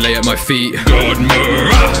 bodies they lay at my feet.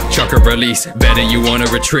 Godma, chakra release, better you wanna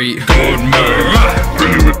retreat. Godma,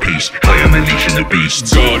 bringer of peace, I am unleashing the beast.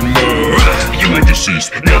 Godma, you are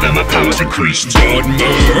deceased, now that my power's increased. Godma,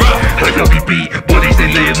 I can't be beat, bodies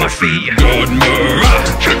they lay at my feet.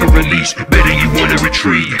 Godma, chakra release, better you wanna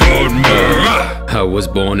retreat. Godma, I was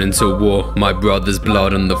born into war, my brother's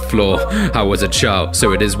blood on the floor. I was a child,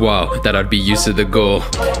 so it is wild that I'd be used to the gore.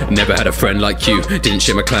 Never had a friend like you, didn't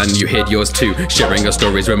share my clan, you hid yours too. Sharing our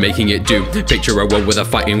stories, we're making it do. Picture a world where the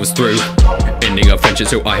fighting was through. Ending our friendship,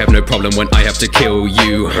 so I have no problem when I have to kill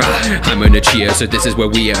you. I'm on a cheer, so this is where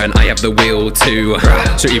we are, and I have the will to.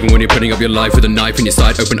 So even when you're putting up your life with a knife in your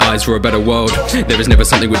side, open eyes for a better world. There is never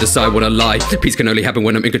something we decide what I lie. Peace can only happen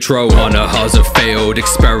when I'm in control. Honor has a failed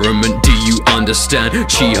experiment, do you understand?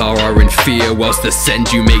 Chiha are in fear, whilst the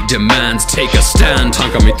send you make demands. Take a stand,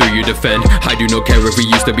 time coming through you defend. I do not care if we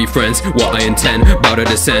used to be friends. What I intend, bow to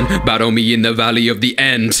descend, battle me in the valley of the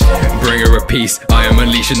end. Bringer of peace, I am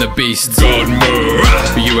unleashing the beast.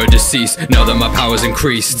 Godma, you are deceased, now that my power's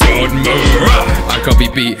increased. Godma, I can't be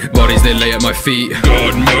beat, bodies they lay at my feet.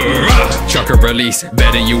 Godma, chakra release,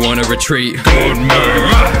 better you wanna retreat.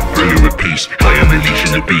 Godma, bringer of peace, I am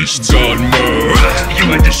unleashing the beast. Godma,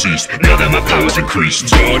 you are deceased, now that my power's increased.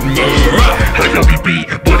 Godma, I can't be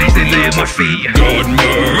beat, bodies they lay at my feet. Godma,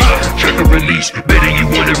 chakra release, better you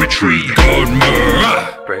wanna retreat.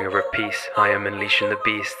 Godma, Bringer of peace, I am unleashing the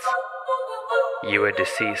beasts. You are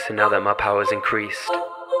deceased, now that my power's increased.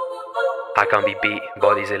 I can't be beat,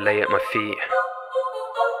 bodies they lay at my feet.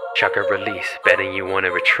 Chakra release, betting you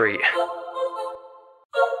wanna retreat.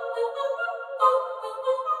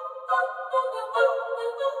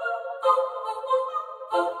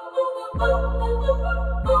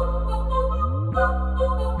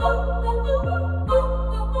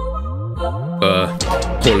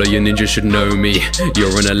 All of your ninjas should know me.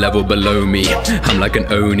 You're on a level below me. I'm like an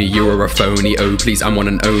oni, you're a phony. Oh please, I'm one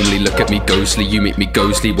and only. Look at me ghostly, you make me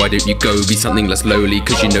ghostly. Why don't you go be something less lowly?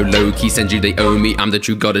 Cause you know low-key send you, they owe me. I'm the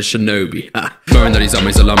true goddess shinobi. Knowing that he's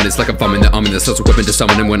armies alarming, it's like I'm farming the army that starts equipping to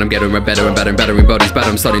summon. And when I'm getting better and better, battering bodies bad,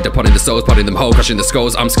 I'm starting to potting the souls, potting them whole, crushing the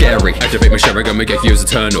skulls. I'm scary. Activate my Sharingan, make your fuse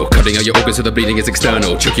eternal. Cutting out your organs so the bleeding is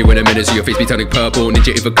external. Choke you in a minute so your face be turning purple.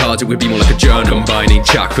 Ninja if a cards, it would be more like a journal. Combining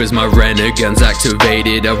chakras, my renegades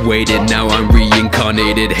activated. I've waited, now I'm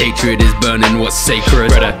reincarnated. Hatred is burning what's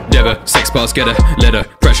sacred. Never, 6 bars, get a letter.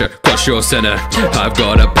 Pressure, crush your center. I've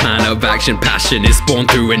got a plan of action, passion is born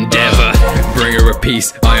through endeavor. Bringer of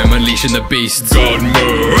peace, I am unleashing the beast.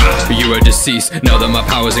 Godmora, you are deceased, now that my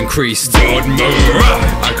power's increased. Godmora,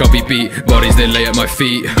 I can't be beat, bodies they lay at my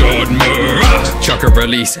feet. Godmora, chakra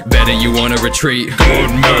release, better you wanna retreat.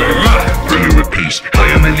 Godmora, bringer of peace, I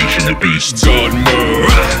am unleashing the beast.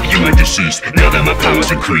 Godmora, you are deceased, now that my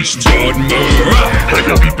power's increased. Godmora, I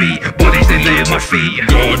can't be beat, bodies they lay at my feet.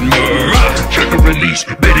 Godmora, chakra release,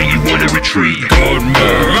 better you wanna retreat.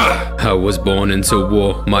 Godmora, I was born into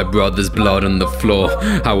war, my brother's blood on the floor.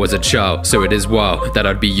 I was a child, so it is wild that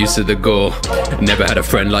I'd be used to the gore. Never had a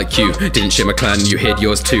friend like you, didn't share my clan, you hid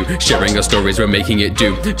yours too. Sharing our stories, we're making it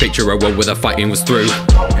do. Picture a world where the fighting was through.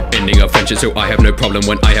 Ending our friendship, so I have no problem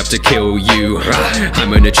when I have to kill you.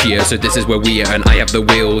 I'm on a cheer, so this is where we are, and I have the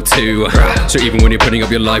will too. So even when you're putting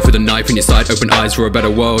up your life with a knife in your side, open eyes for a better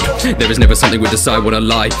world. There is never something we decide what I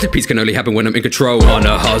lie. Peace can only happen when I'm in control.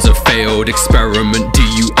 Honor has a failed experiment, do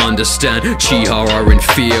you understand? Chiha are in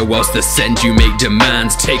fear, whilst the send you make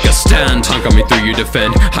demands. Take a stand, I'm coming through, you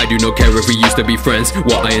defend. I do not care if we used to be friends.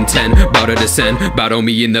 What I intend, bow to descend, battle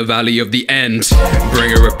me in the valley of the end.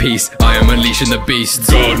 Bringer of peace, I am unleashing the beast.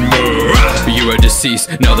 Godmora, you are deceased,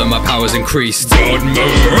 now that my power's increased.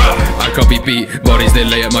 Godmora, I can't be beat, bodies they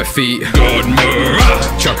lay at my feet.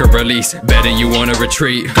 Godmora, chakra release, better you wanna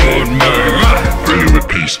retreat. Godmora, bringer of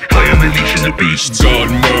peace, I am unleashing the beast.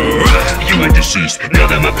 Godmora, you are deceased, now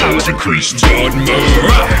that my power's increased.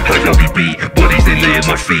 Godmora, I can't be beat, bodies they lay at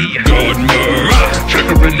my feet. Godmora,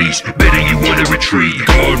 chakra release, better you wanna retreat.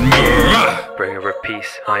 Godmora, Bringer of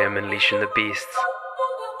peace, I am unleashing the beasts.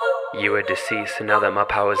 You are deceased, now that my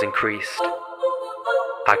power's increased.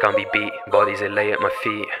 I can't be beat, bodies they lay at my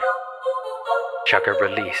feet. Chakra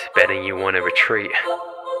release, betting you wanna retreat.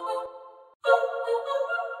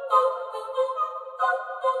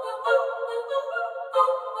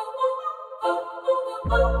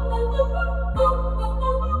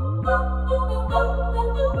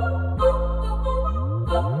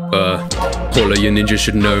 All of your ninjas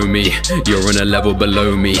should know me. You're on a level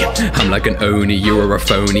below me. I'm like an oni, you're a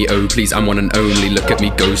phony. Oh please, I'm one and only. Look at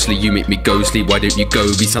me ghostly, you make me ghostly. Why don't you go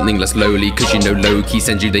be something less lowly? Cause you know low-key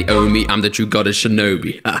send you, they owe me. I'm the true goddess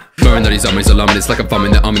shinobi. Knowing that he's armies alarming, it's like I'm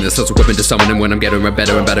farming the army that starts equipping to summon. And when I'm getting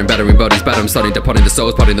better and battering bodies bad, I'm starting to potting the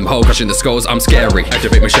souls, potting them whole, crushing the skulls. I'm scary.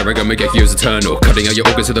 Activate my Sharingan, make your fuse eternal. Cutting out your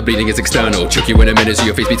organs so the bleeding is external. Choke you in a minute so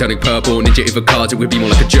your face be turning purple. Ninja if a cards, it would be more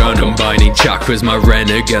like a journal. Combining chakras, my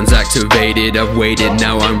renegades activated. I've waited,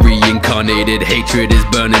 now I'm reincarnated. Hatred is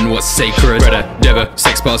burning what's sacred. Never,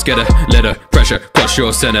 6 bars, get a letter. Pressure, crush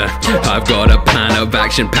your center. I've got a plan of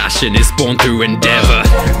action, passion is born through endeavor.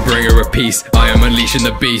 Bringer of peace, I am unleashing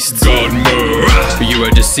the beast. Godmora, you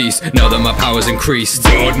are deceased, now that my power's increased.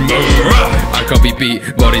 Godmora, I can't be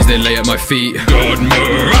beat, bodies they lay at my feet.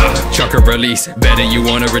 Godmora, chakra release, better you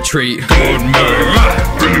wanna retreat.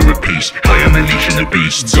 Godmora, bringer of peace, I am unleashing the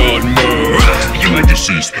beast. Godmora, you are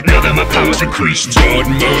deceased, now that my power's increased.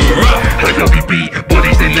 Godmora, I can't be beat,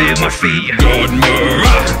 bodies they lay at my feet.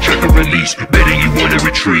 Godmora, chakra release, better you wanna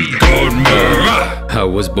retreat. Godmora, I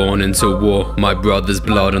was born into war, my brother's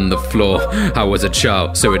blood on the floor. I was a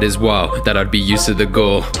child, so it is wild that I'd be used to the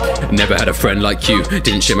gore. Never had a friend like you,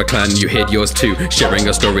 didn't share my clan, you hid yours too. Sharing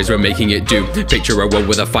our stories, we're making it do. Picture a world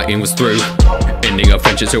where the fighting was through. Ending our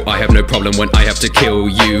friendship, so I have no problem when I have to kill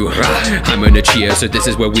you. I'm on a cheer, so this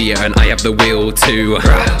is where we are, and I have the will too.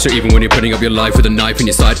 So even when you're putting up your life with a knife in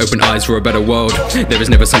your side, open eyes for a better world. There is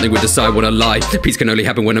never something we decide what I lie. Peace can only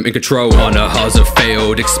happen when I'm in control. Honor has a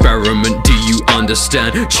failed experiment, do you understand?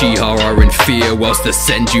 Chiha are in fear, whilst the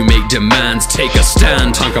send you make demands. Take a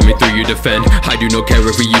stand, I'm coming through, you defend. I do not care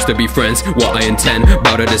if we used to be friends. What I intend,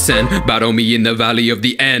 bow to descend, battle me in the valley of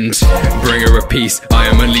the end. Bringer of peace, I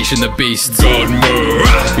am unleashing the beast.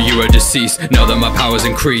 Godmora, you are deceased, now that my power's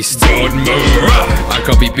increased. Godmora, I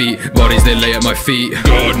can't be beat, bodies they lay at my feet.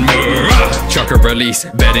 Godmora, chakra release,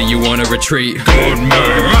 better you wanna retreat.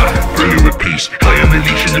 Godmora, bringer of peace, I am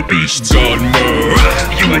unleashing the beast. Godmora,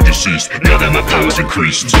 you are deceased, now that my power's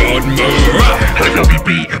increased. Godmora, I can't be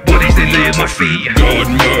beat, bodies they lay at my feet.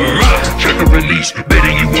 Godmora, chakra peace,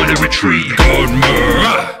 better you wanna retreat.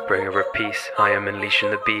 Godmother, bringer of peace, I am unleashing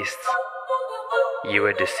the beasts. You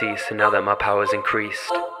are deceased, and now that my power's increased,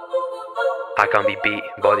 I can't be beat,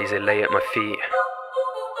 bodies they lay at my feet.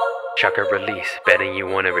 Chakra release, betting you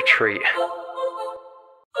wanna retreat.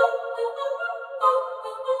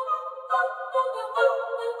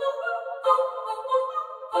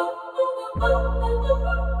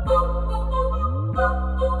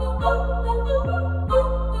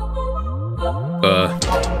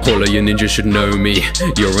 All of your ninjas should know me.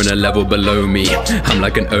 You're on a level below me. I'm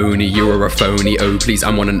like an oni, you're a phony. Oh please,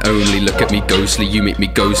 I'm one and only. Look at me ghostly, you make me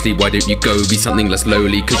ghostly. Why don't you go be something less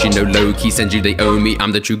lowly? Cause you know low-key sends you, they owe me.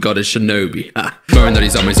 I'm the true goddess shinobi. Knowing that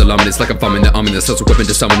these armies alarming, it's like I'm farming the army. The souls equipping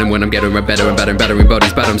to summon. And when I'm getting better and better, battering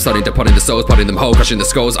bodies bad, I'm starting to potting the souls, potting them whole, crushing the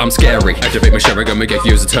skulls. I'm scary. Activate my Sharingan, make your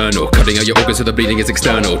fuse eternal. Cutting out your organs so the bleeding is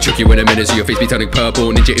external. Chuck you in a minute so your face be turning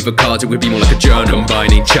purple. Ninja evil cards, it would be more like a journal.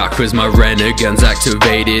 Combining chakras, my renegades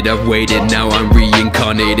activated. I've waited, now I'm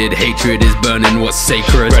reincarnated. Hatred is burning what's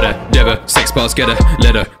sacred. Redder, never, 6 bars, get a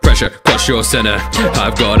letter. Pressure, cross your center.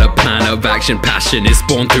 I've got a plan of action, passion is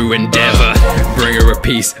born through endeavor. Bringer of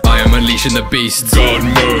peace, I am unleashing the beasts.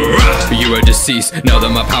 Godmother, You are deceased, now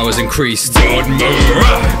that my power's increased. Godmother,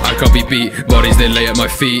 I can't be beat, bodies they lay at my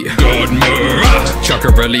feet. Godmother,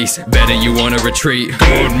 Chakra release, better you wanna retreat.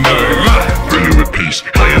 Godmother, bringer of peace,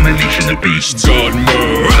 I am unleashing the beasts.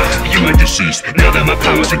 Godmother, you are deceased, now that my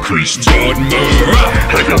power's increased. Godmother,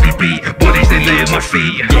 I can't be beat, bodies they lay at my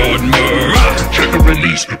feet. Godmother, check a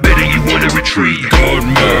release, better you wanna retreat.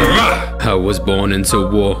 Godmother, I was born into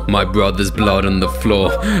war, my brother's blood on the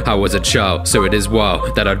floor. I was a child, so it is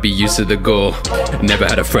wild that I'd be used to the gore. Never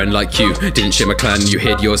had a friend like you, didn't share my clan, you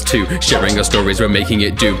hid yours too. Sharing our stories, we're making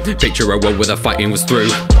it do. Picture a world where the fighting was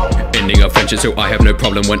through. Ending our friendship, so I have no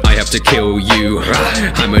problem when I have to kill you.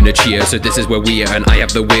 I'm on a cheer, so this is where we are, and I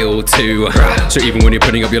have the will too. So even when you're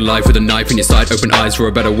putting up your life with a knife in your side, open eyes for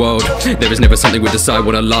a better world. There is never something we decide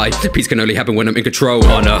what I lie. Peace can only happen when I'm in control.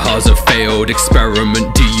 Honor has a failed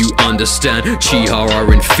experiment, do you understand? Chiha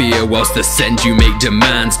are in fear, whilst the send you make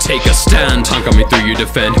demands. Take a stand, I'm coming through, you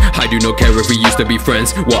defend. I do not care if we used to be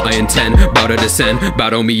friends. What I intend, bow to descend,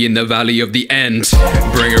 battle me in the valley of the end.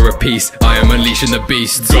 Bringer of peace, I am unleashing the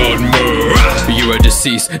beasts. Godmother, You are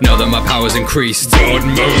deceased, now that my power's increased.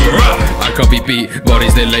 Godmother, I can't be beat,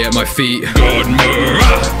 bodies they lay at my feet. Godmother,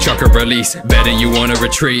 Chakra release, better you wanna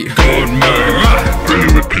retreat. Godmother,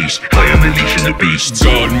 bringer of peace, I am unleashing the beasts.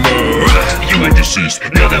 Godmother, you are deceased,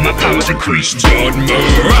 now that my power's increased. Godmother,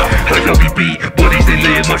 I can't be beat, bodies they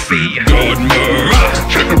lay at my feet. Godmother,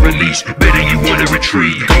 check a release, better you wanna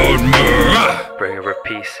retreat. Godmother, bringer of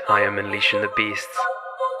peace, I am unleashing the beasts.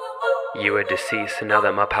 You are deceased, and now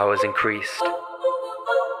that my power's increased,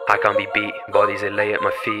 I can't be beat, bodies they lay at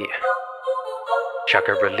my feet.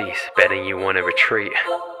 Chakra release, betting you wanna retreat.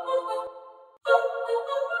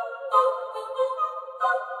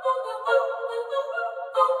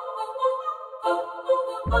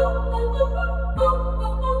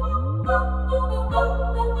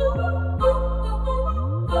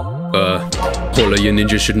 All of your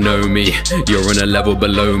ninjas should know me. You're on a level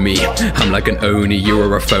below me. I'm like an oni,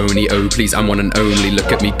 you're a phony. Oh please, I'm one and only.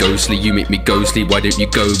 Look at me ghostly, you make me ghostly. Why don't you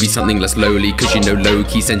go be something less lowly? Cause you know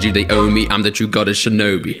low-key sends you, they owe me. I'm the true goddess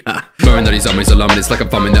shinobi. Knowing that these armies alarming, it's like I'm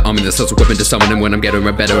farming the army. The souls equipping to summon. And when I'm getting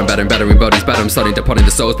better and battering bodies bad, I'm starting to potting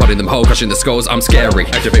the souls, potting them whole, crushing the skulls. I'm scary.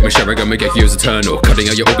 Activate my Sharingan, make your fuse eternal. Cutting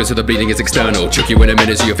out your organs so the bleeding is external. Chuck you in a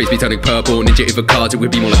minute so your face be turning purple. Ninja evil cards, it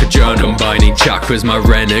would be more like a journal. Combining chakras, my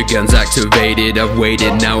renegades activated. I've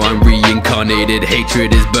waited, now I'm reincarnated.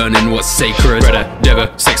 Hatred is burning what's sacred. Redder,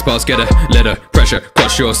 never, 6 bars, get a letter. Pressure,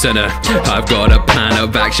 cross your center. I've got a plan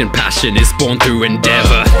of action, passion is born through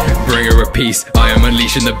endeavor. Bringer of peace, I am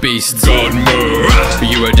unleashing the beasts. Godmother,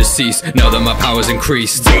 You are deceased, now that my power's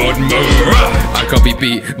increased. Godmother, I can't be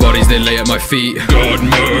beat, bodies they lay at my feet.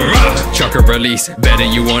 Godmother, Chakra release, better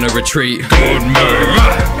you wanna retreat. Godmother,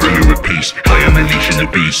 bringer of peace, I am unleashing the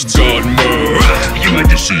beasts. Godmother, you are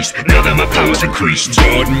deceased, now that my power's increased.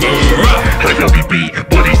 Godmother, I can't be beat,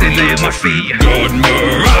 bodies they lay at my feet.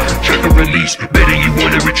 Godmother, check a release, better you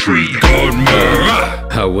wanna retreat. Godmother,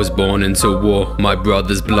 I was born into war, my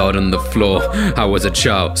brother's blood on the floor. I was a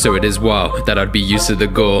child, so it is wild that I'd be used to the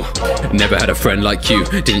gore. Never had a friend like you,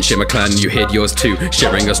 didn't share my clan, you hid yours too.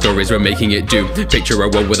 Sharing our stories, we're making it do. Picture a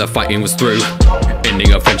world where the fighting was through.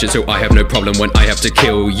 Ending our friendship, so I have no problem when I have to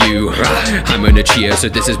kill you. I'm an achiever, so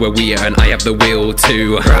this is where we are, and I have the will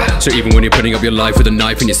to. So even when you're putting up your life with a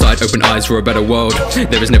knife in your side, open eyes for a better world.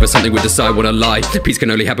 There is never something we decide when I lie. Peace can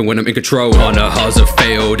only happen when I'm in control. Honor has a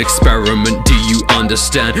failed experiment, do you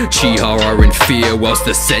understand? Chiha are in fear, whilst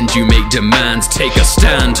the send you make demands. Take a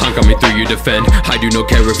stand, time coming through you defend. I do not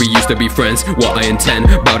care if we used to be friends. What I intend,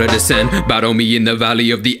 bow to descend, battle me in the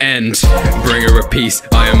valley of the end. Bringer of peace,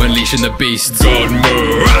 I am unleashing the beast. Godmother,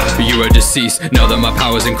 you are deceased, now that my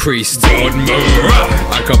power's increased. Godmother,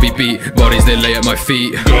 I can't be beat, bodies they lay at my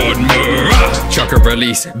feet. Godmother, chakra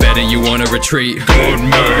release, better you wanna retreat.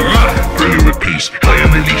 Godmother, bringer of peace, I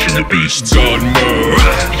am unleashing the beast. Godmother,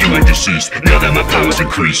 you are deceased, now that my power's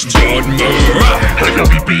increased. Godmother, I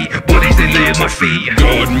can't be beat, bodies they lay at my feet.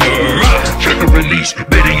 Godmother, chakra release,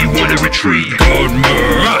 better you wanna retreat.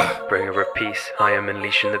 Godmother, Bringer of peace, I am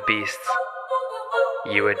unleashing the beasts.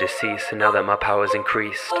 You are deceased, now that my power's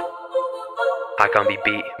increased. I can't be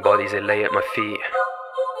beat, bodies they lay at my feet.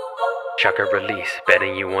 Chakra release,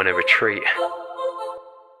 betting you wanna retreat.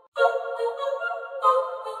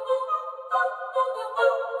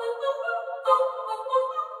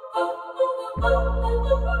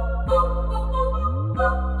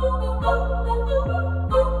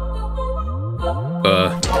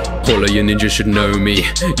 All of your ninjas should know me.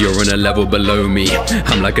 You're on a level below me.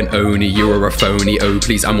 I'm like an Oni, you're a phony. Oh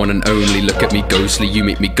please, I'm one and only. Look at me ghostly, you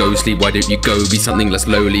make me ghostly. Why don't you go be something less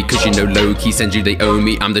lowly? Cause you know low-key sends you, they owe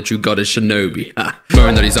me. I'm the true goddess shinobi.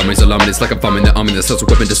 Knowing that these armies alarming, it's like I'm farming the army. The souls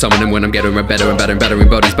equipping to summon. And when I'm getting better and battering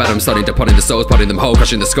bodies bad, I'm starting to potting the souls, potting them whole,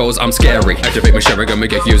 crushing the skulls. I'm scary. Activate my Sharingan,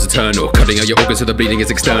 make your fuse eternal. Cutting out your organs so the bleeding is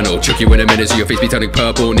external. Chuck you in a minute so your face be turning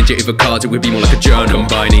purple. Ninja if a cards, it would be more like a journal.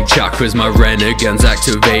 Combining chakras, my renegades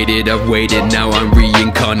activated. I've waited, now I'm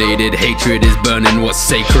reincarnated. Hatred is burning what's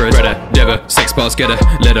sacred. Redder, never, sex pass, getter,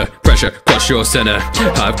 letter, pressure, crush your center.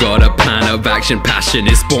 I've got a plan of action, passion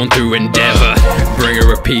is spawned through endeavor.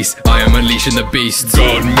 Bringer of peace, I am unleashing the beast.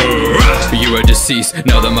 Godmother, You are deceased,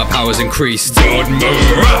 now that my power's increased.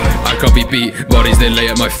 Godmother, I can't be beat, bodies they lay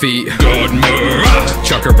at my feet. Godmother,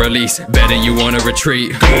 Chakra release, better you wanna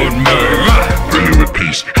retreat. Godmother, bringer of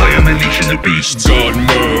peace, I am unleashing the beast.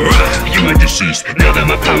 Godmother, you are deceased, now that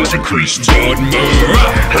my power's increased. Godmother,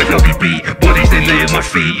 I can't be beat, bodies they lay at my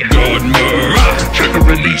feet. Godmother, chakra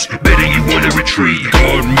release, better you wanna retreat.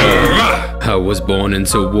 Godmother, I was born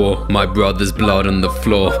into war, my brother's blood on the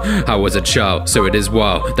floor. I was a child, so it is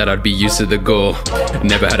wild that I'd be used to the gore.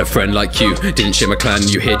 Never had a friend like you, didn't share my clan,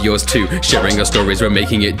 you hid yours too. Sharing our stories, we're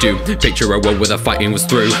making it do. Picture a world where the fighting was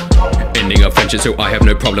through. Ending our friendship, so I have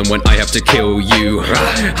no problem when I have to kill you.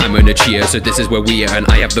 I'm an achiever, so this is where we are, and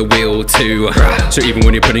I have the will to. So even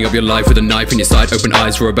when you're putting up your life with a knife in your side, open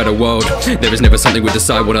eyes for a better world. There is never something we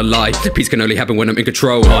decide when I lie. Peace can only happen when I'm in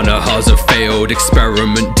control. Honor has a failed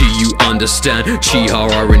experiment, do you understand? Chiha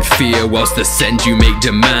are in fear, whilst the send you make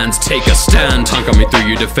demands. Take a stand, time coming through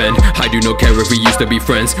you defend. I do not care if we used to be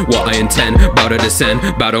friends. What I intend, bow to descend,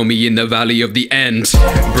 battle me in the valley of the end.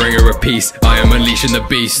 Bringer of peace, I am unleashing the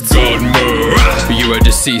beast. Godmother, You are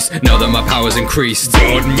deceased, now that my power's increased.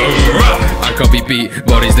 Godmother, I can't be beat,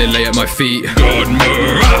 bodies they lay at my feet.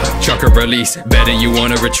 Godmother, Chakra release, better you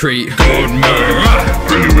wanna retreat. Godmother,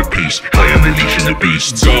 bringer of peace, I am unleashing the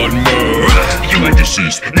beast. Godmother, you are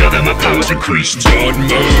deceased, now that my power's increased.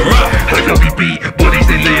 Godmother, I can't be beat, bodies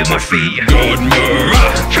they lay at my feet. Godmother,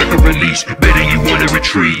 chakra release, better you wanna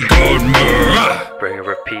retreat. Godmother,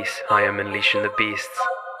 Bringer of peace, I am unleashing the beasts.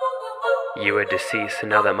 You are deceased,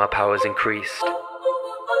 now that my power's increased.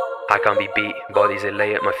 I can't be beat, bodies they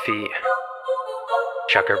lay at my feet.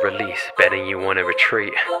 Chakra release, betting you wanna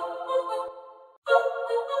retreat.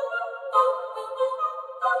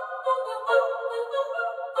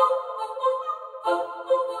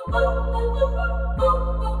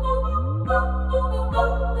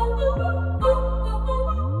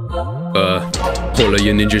 All of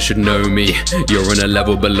your ninjas should know me. You're on a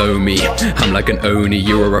level below me. I'm like an Oni,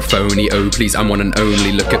 you're a phony. Oh please, I'm one and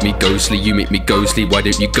only. Look at me ghostly, you make me ghostly. Why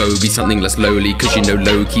don't you go be something less lowly? Cause you know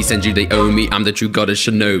low-key sends you, they owe me. I'm the true goddess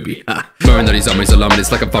shinobi. Knowing that these armies alarming,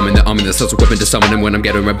 it's like I'm farming the army. The souls equipping to summon. And when I'm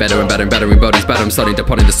getting better and battering bodies bad, I'm starting to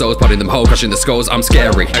potting the souls, potting them whole, crushing the skulls. I'm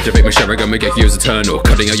scary. Activate my Sharingan, make your fuse eternal.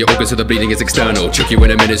 Cutting out your organs so the bleeding is external. Chuck you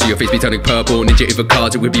in a minute so your face be turning purple. Ninja if a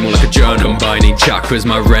cards, it would be more like a journal. Combining chakras,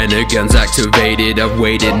 my renegades activated. activated. I've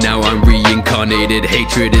waited, now I'm reincarnated.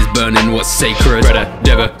 Hatred is burning what's sacred.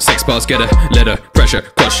 Never, sex pass, get a letter, pressure,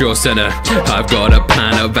 cross your center. I've got a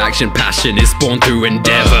plan of action, passion is born through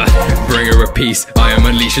endeavor. Bringer of peace, I am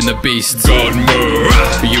unleashing the beasts.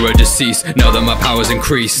 You are deceased, now that my power's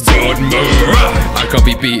increased. I can't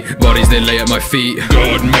be beat, bodies they lay at my feet.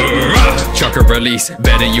 Chakra release,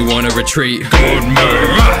 better you wanna retreat.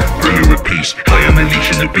 Bringer of peace, I am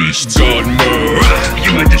unleashing the beasts.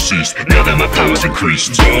 You are deceased, now that my power's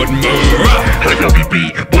increased. I can't be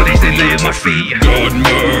beat, bodies they lay at my feet.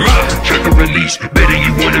 Chakra release, better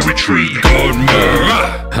you wanna retreat.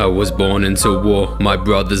 I was born into war, my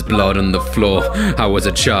brother's blood on the floor. I was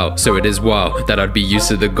a child, so it is wild that I'd be used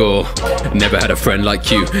to the gore. Never had a friend like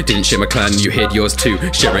you, didn't share my clan, you hid yours too.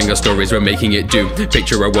 Sharing our stories, we're making it do.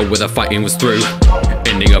 Picture a world where the fighting was through.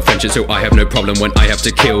 Ending our friendship, so I have no problem when I have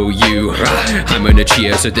to kill you. I'm on a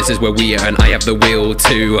cheer, so this is where we are, and I have the will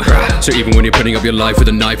to. So even when you're putting up your life with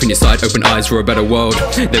a knife in your side, open eyes for a better world.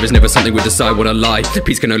 There is never something we decide when I lie.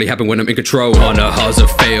 Peace can only happen when I'm in control. Honor has a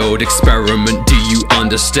failed experiment, do you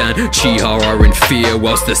understand? Chiha are in fear,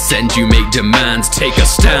 whilst ascend you make demands. Take a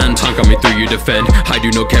stand, time coming through you defend. I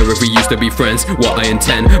do not care if we used to be friends. What I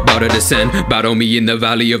intend, bow to descend, battle me in the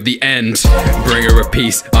valley of the end. Bringer of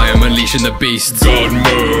peace, I am unleashing the beasts.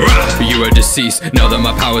 You are deceased, now that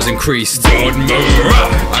my power's increased.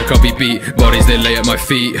 I can't be beat, bodies they lay at my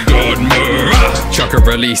feet. Chakra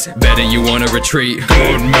release, better you wanna retreat.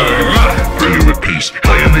 Bringer of peace,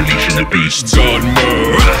 I am unleashing the beasts.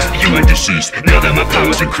 You are deceased, now that my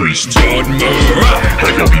power's increased.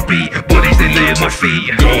 I can't be beat, bodies they lay at my feet.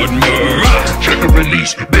 Chakra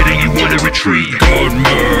release, better you wanna retreat.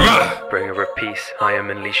 Bringer of peace, I am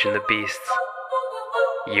unleashing the beasts.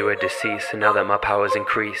 You are deceased, now that my power's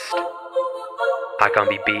increased. I can't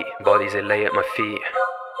be beat, bodies they lay at my feet.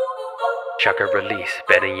 Chakra release,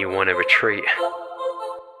 betting you wanna retreat.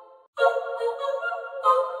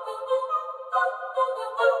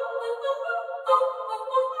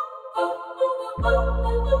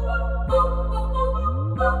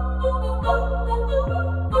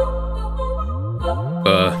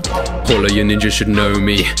 All of your ninjas should know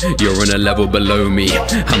me. You're on a level below me.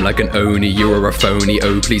 I'm like an oni, you are a phony.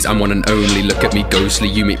 Oh please, I'm one and only. Look at me ghostly,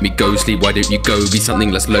 you make me ghostly. Why don't you go be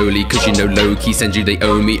something less lowly? Cause you know low-key sends you, they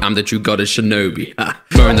owe me. I'm the true goddess shinobi.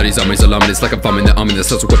 Throwing that these armies alarming, it's like I'm farming the army. The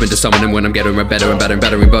souls equipping to summon. And when I'm getting better and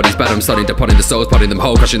battering bodies bad, I'm starting to pot in the souls, potting them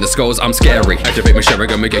whole, crushing the skulls. I'm scary. Activate my sharing,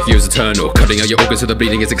 gonna make yours eternal. Cutting out your organs so the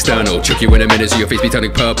bleeding is external. Chuck you in a minute so your face be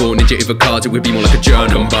turning purple. Ninja if a cards, it would be more like a journal.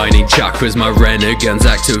 Combining chakras, my renegades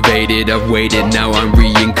activated. I've waited, now I'm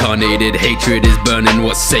reincarnated. Hatred is burning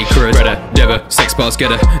what's sacred. Never, sex pass,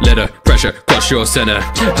 get a letter, pressure, cross your center.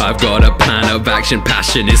 I've got a plan of action,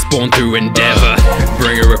 passion is born through endeavor.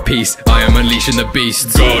 Bringer of peace, I am unleashing the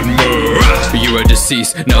beasts. You are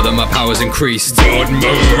deceased, now that my power's increased.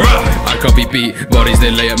 I can't be beat, bodies they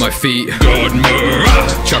lay at my feet.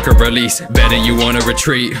 Chakra release, better you wanna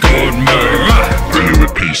retreat. Bringer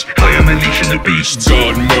of peace, I am unleashing the beasts.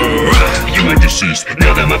 You are deceased,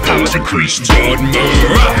 now that my power's increased.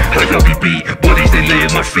 I can't be beat, bodies they lay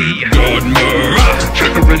at my feet.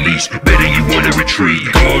 Chakra release, better you wanna retreat.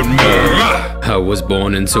 I was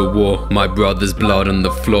born into war, my brother's blood on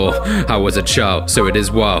the floor. I was a child, so it is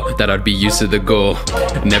wild that I'd be used to the gore.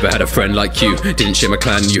 Never had a friend like you, didn't share my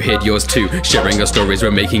clan, you hid yours too. Sharing our stories,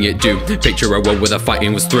 we're making it do. Picture a world where the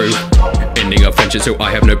fighting was through. Ending our friendship, so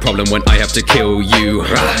I have no problem when I have to kill you.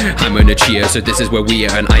 I'm on a cheer, so this is where we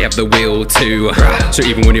are, and I have the will to. So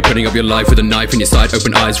even when you're putting up your life with a knife in your side,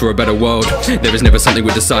 open eyes for a better world. There is never something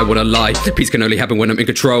we decide when I lie. Peace can only happen when I'm in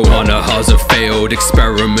control. Honor has a failed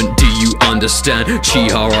experiment, do you understand?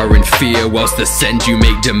 Chiha are in fear, whilst ascend you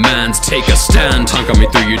make demands. Take a stand, time coming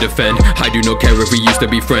through you defend. I do not care if we used to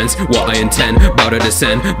be friends. What I intend, bow to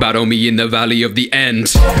descend, battle me in the valley of the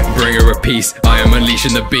end. Bringer of peace, I am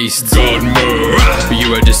unleashing the beasts.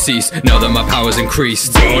 You are deceased, now that my power's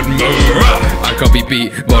increased. I can't be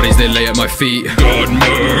beat, bodies they lay at my feet.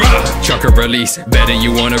 Chakra release, better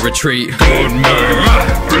you wanna retreat.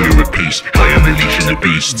 Bringer of peace, I am unleashing the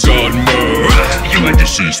beasts. You are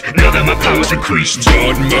deceased, now that my power's increased.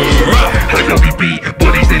 I can't be beat,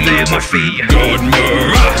 bodies they lay at my feet.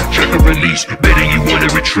 Chakra release, better you wanna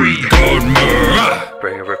retreat.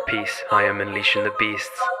 Bringer of peace, I am unleashing the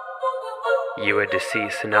beasts. You are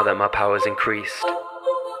deceased, now that my power's increased.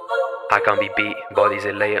 I can't be beat, bodies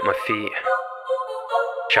they lay at my feet.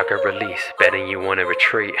 Chakra release, betting you wanna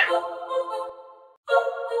retreat.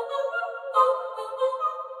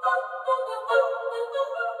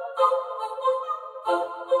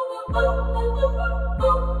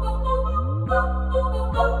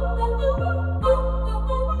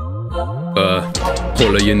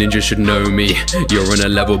 All of your ninjas should know me. You're on a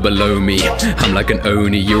level below me. I'm like an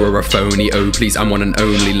oni, you are a phony. Oh please, I'm one and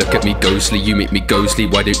only. Look at me ghostly, you make me ghostly.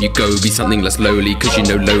 Why don't you go be something less lowly? Cause you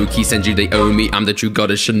know low-key sends you, they owe me. I'm the true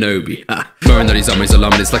goddess shinobi. Knowing that these armies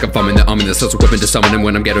alarming, it's like I'm farming the army. The souls equipping to summon. And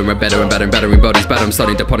when I'm getting better and battering bodies bad, I'm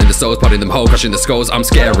starting to pot in the souls, potting them whole, crushing the skulls. I'm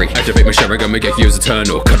scary. Activate my Sharingan, make yours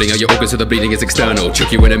eternal. Cutting out your organs so the bleeding is external.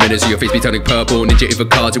 Choke you in a minute so your face be turning purple. Ninja if a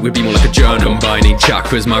cards, it would be more like a journal. Combining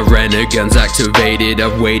chakras, my renegades activated.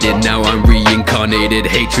 I've waited, now I'm reincarnated.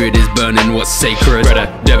 Hatred is burning what's sacred.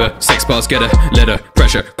 Endeavor, sex bars, get a letter.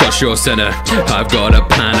 Pressure, crush your center. I've got a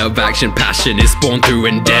plan of action, passion is born through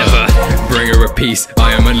endeavor. Bringer of peace,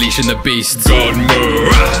 I am unleashing the beasts.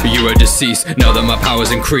 You are deceased, now that my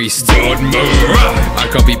power's increased. I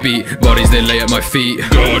can't be beat, bodies they lay at my feet.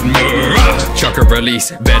 Chakra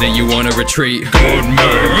release, better you wanna retreat.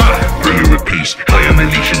 Bringer of peace, I am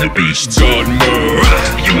unleashing the beasts.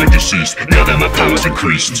 You are deceased, now that my power's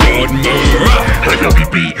increased. I can't be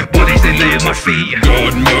beat, bodies they lay at my feet.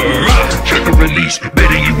 Chakra release,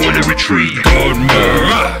 better you wanna retreat.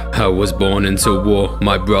 I was born into war,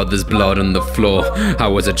 my brother's blood on the floor. I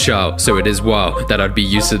was a child, so it is wild that I'd be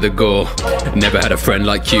used to the gore. Never had a friend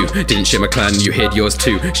like you, didn't share my clan, you hid yours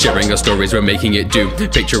too. Sharing our stories, we're making it do.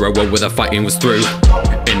 Picture a world where the fighting was through.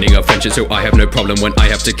 Ending our friendship, so I have no problem when I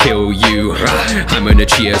have to kill you. I'm on a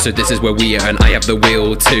cheer, so this is where we are, and I have the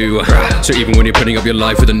will to. So even when you're putting up your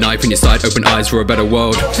life with a knife in your side, open eyes for a better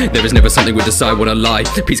world. There is never something we decide when I lie.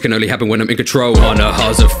 Peace can only happen when I'm in control. Honor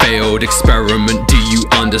has a failed experiment, do you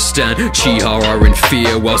understand? Chiha are in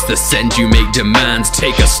fear, whilst the send you make demands.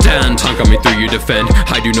 Take a stand, I'm coming through you defend.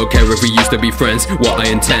 I do not care if we used to be friends. What I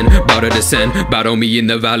intend, bow to descend. Battle me in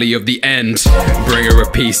the valley of the end. Bringer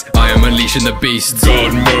of peace, I am unleashing the beasts.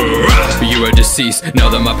 You are deceased, now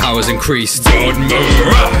that my power's increased.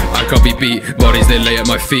 I can't be beat, bodies they lay at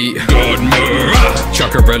my feet.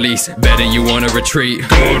 Chakra release, better you wanna retreat.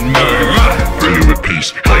 Bringer of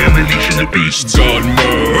peace, I am unleashing the beasts.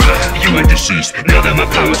 You are deceased, now that my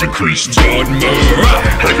power's increased.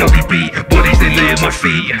 I can't be beat, bodies they lay at my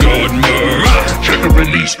feet. Chakra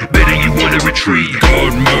release, better you wanna retreat.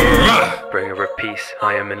 Bringer of peace,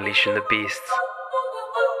 I am unleashing the beasts.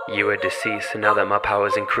 You are deceased, now that my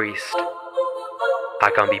power's increased. I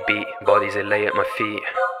can't be beat, bodies they lay at my feet.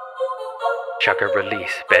 Chakra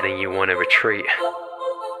release, betting you wanna retreat.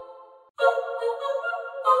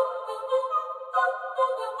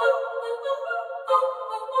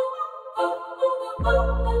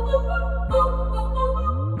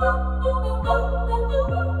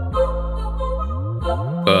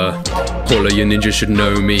 All of your ninjas should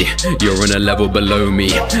know me. You're on a level below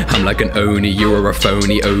me. I'm like an oni, you are a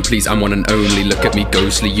phony. Oh please, I'm one and only. Look at me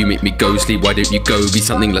ghostly, you make me ghostly. Why don't you go be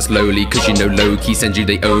something less lowly? Cause you know low-key sends you,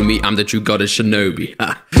 they owe me. I'm the true goddess shinobi.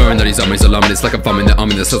 Knowing that these armies alarming, it's like I'm farming the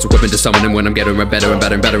army. The souls equipping to summon. And when I'm getting better and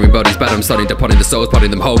battering bodies bad, I'm starting to pot in the souls,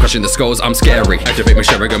 potting them whole, crushing the skulls. I'm scary. Activate my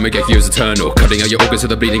Sharingan, make yours eternal. Cutting out your organs so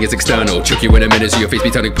the bleeding is external. Choke you in a minute so your face be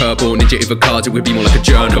turning purple. Ninja if a cards, it would be more like a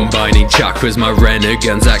journal. Combining chakras, my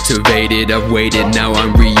renegades activated. I've waited, now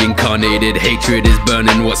I'm reincarnated. Hatred is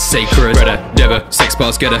burning what's sacred. Endeavor, sex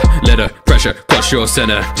bars, get a letter. Pressure, crush your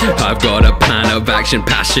center. I've got a plan of action,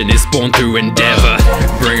 passion is born through endeavor.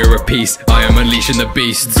 Bringer of peace, I am unleashing the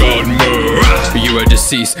beasts. You are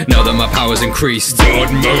deceased, now that my power's increased.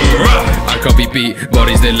 I can't be beat,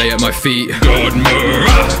 bodies they lay at my feet.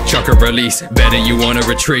 Chakra release, better you wanna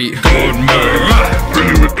retreat.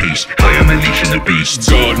 Bringer of peace, I am unleashing the beasts.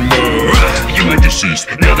 You are deceased,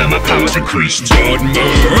 now that my power's increased.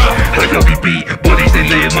 I can't be beat, bodies they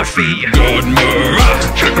lay at my feet.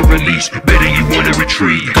 Chakra release, better you wanna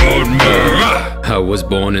retreat. I was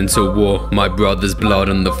born into war, my brother's blood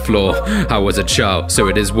on the floor. I was a child, so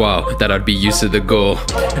it is wild that I'd be used to the gore.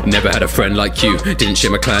 Never had a friend like you, didn't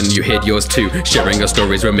share my clan, you hid yours too. Sharing our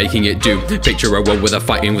stories, we're making it do. Picture a world where the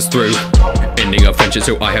fighting was through. Ending our friendship,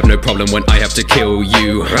 so I have no problem when I have to kill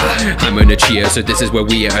you. I'm on a cheer, so this is where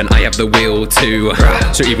we are, and I have the will to.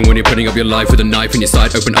 So even when you're putting up your life with a knife in your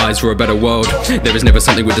side, open eyes for a better world. There is never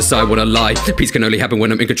something we decide when I lie. Peace can only happen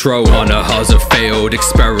when I'm in control. Honor has a failed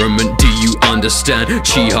experiment, do you understand?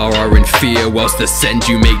 Chiha are in fear, whilst the send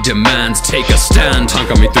you make demands. Take a stand, I'm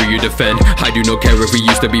coming through you defend. I do not care if we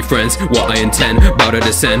used to be friends. What I intend, bow to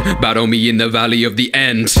descend. Battle me in the valley of the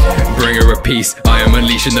end. Bringer of peace, I am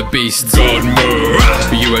unleashing the beasts.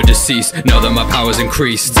 You are deceased, now that my power's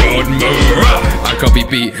increased. I can't be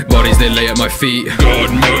beat, bodies they lay at my feet.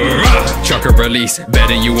 Chakra release,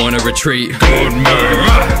 better you wanna retreat.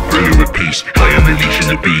 Bringer of peace, I am unleashing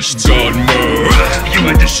the beasts. You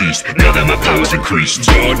are deceased, now that my power's increased.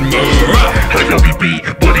 I can't be beat,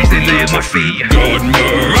 bodies they lay at my feet.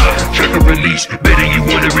 Chakra release. release, better you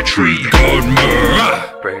wanna retreat.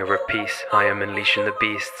 Godmother, bringer of peace, I am unleashing the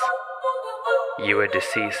beasts. You are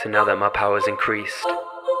deceased, and now that my power's increased,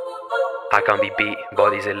 I can't be beat,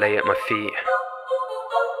 bodies they lay at my feet.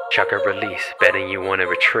 Chakra release, betting you wanna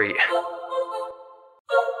retreat.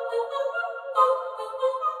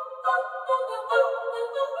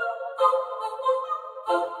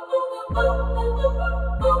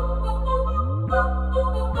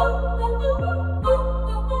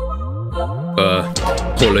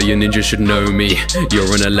 All of your ninjas should know me.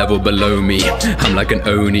 You're on a level below me. I'm like an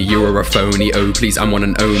oni, you're a phony. Oh please, I'm one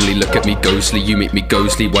and only. Look at me ghostly, you make me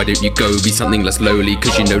ghostly. Why don't you go be something less lowly?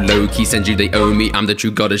 Cause you know low-key sends you, they owe me. I'm the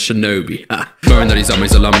true goddess shinobi. Knowing that these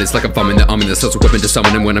armies alarming, it's like I'm farming the army that starts equipping to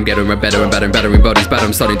summon. And when I'm getting better and battering bodies bad,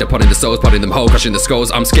 I'm starting to pot in the souls, potting them whole, crushing the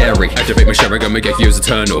skulls. I'm scary. Activate my Sharingan, make yours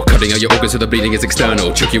eternal. Cutting out your organs so the bleeding is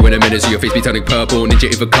external. Choke you in a minute so your face be turning purple.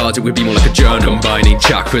 Ninja if a cards, it would be more like a journal. Combining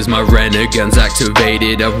chakras, my renegades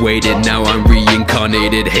activated. I've waited, now I'm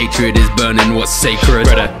reincarnated. Hatred is burning what's sacred.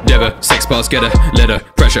 Never, 6 bars, get a letter.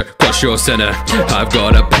 Pressure, crush your center. I've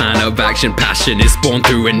got a plan of action, passion is born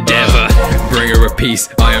through endeavor. Bringer of peace,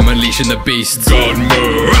 I am unleashing the beasts.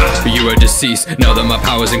 Godmother, You are deceased, now that my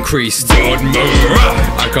power's increased. Godmother,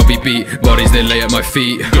 I can't be beat, bodies they lay at my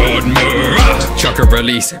feet. Godmother, Chakra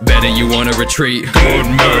release, betting you wanna retreat.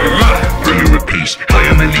 Godmother, bringer of peace, I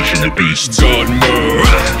am unleashing the beasts. Godmother,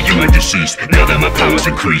 you are deceased, now that my power's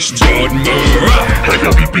increased. Godmother, I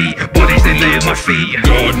can't be beat, bodies they lay at my feet.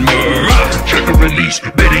 Godmother, chakra release,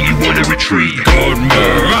 better you wanna retreat.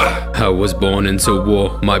 Godmother, I was born into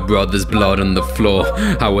war, my brother's blood on the floor.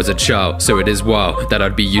 I was a child, so it is wild that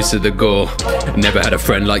I'd be used to the gore. Never had a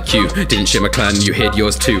friend like you, didn't share my clan, you hid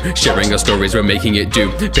yours too. Sharing our stories, we're making it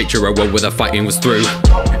do. Picture a world where the fighting was through.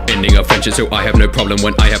 Ending our friendship, so I have no problem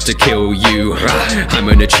when I have to kill you. I'm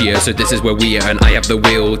an Achia, so this is where we are, and I have the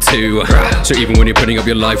will too. So even when you're putting up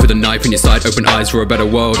your life with a knife in your side, open eyes for a better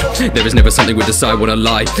world. There is never something we decide when I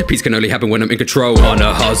lie. Peace can only happen when I'm in control.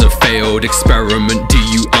 Honor has a failed experiment, do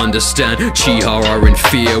you understand? Chiha are in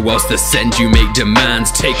fear, whilst the send you make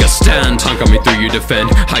demands. Take a stand, time coming through you defend.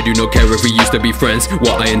 I do not care if we used to be friends.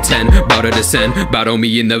 What I intend, bow to descend. Battle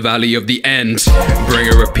me in the valley of the end.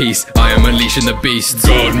 Bringer of peace, I am unleashing the beasts.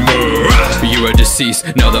 Godmother, You are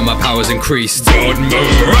deceased, now that my power's increased.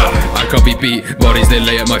 Godmother, I can't be beat, bodies they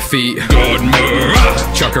lay at my feet. Godmother,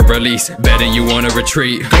 Chakra release, betting you wanna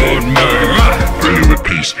retreat. Godmother, bringer of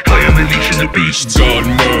peace, I am unleashing the beasts.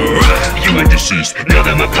 Godmother, you are deceased, now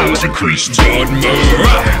that my power's increased. Godmother,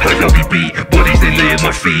 I can't be beat, bodies they lay at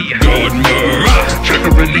my feet. Godmother,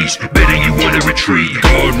 chakra release, better you wanna retreat.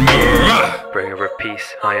 Godmother, bringer of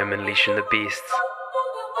peace, I am unleashing the beasts.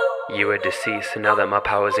 You are deceased, and now that my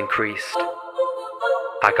power's increased,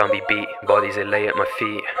 I can't be beat, bodies they lay at my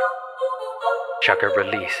feet. Chakra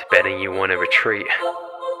release, betting you wanna retreat.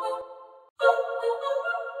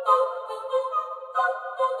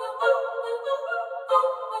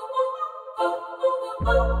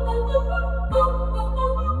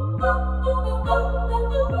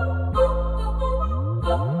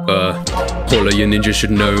 All of your ninjas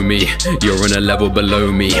should know me. You're on a level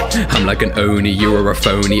below me. I'm like an oni, you're a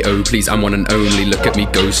phony. Oh please, I'm one and only. Look at me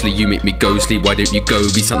ghostly, you make me ghostly. Why don't you go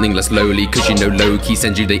be something less lowly? Cause you know low-key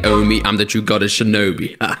sends you, they owe me. I'm the true goddess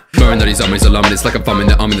shinobi. Knowing that these armies alarming, it's like I'm farming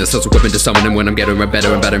the army that starts equipping to summon. And when I'm getting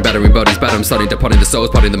better and battering bodies bad, I'm starting to pot in the souls,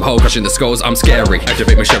 potting them whole, crushing the skulls. I'm scary.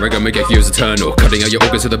 Activate my Sharingan, make yours eternal. Cutting out your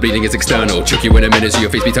organs so the bleeding is external. Choke you in a minute so your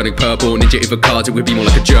face be turning purple. Ninja if a cards, it would be more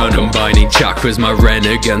like a journal. Combining chakras, my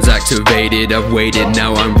renegades activated. I've waited,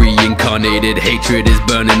 now I'm reincarnated. Hatred is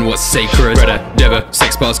burning what's sacred. Never,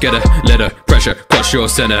 6 bars, get a letter. Pressure, crush your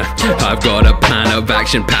center. I've got a plan of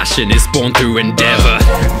action, passion is born through endeavor.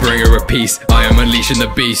 Bringer of peace, I am unleashing the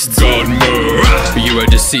beasts. Godmother, You are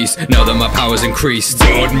deceased, now that my power's increased.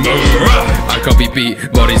 Godmother, I can't be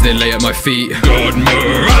beat, bodies they lay at my feet.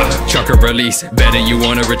 Godmother, Chakra release, betting you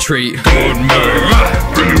wanna retreat.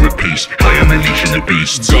 Godmother, bringer of peace, I am unleashing the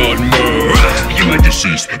beasts. Godmother, you are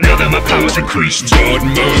deceased, now that my power's increased.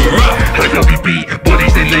 Godmother, I can't be beat,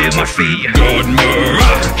 bodies they lay at my feet. Godmother,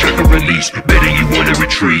 chakra release, better you wanna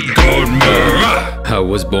retreat. Godmother, I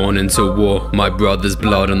was born into war, my brother's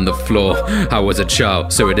blood on the floor. I was a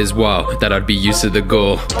child, so it is wild that I'd be used to the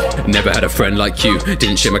gore. Never had a friend like you,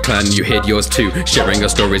 didn't share my clan, you hid yours too. Sharing our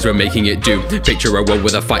stories, we're making it do. Picture a world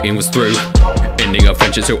where the fighting was through. ending our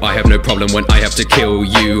friendship, so I have no problem when I have to kill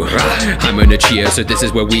you. I'm on a cheer, so this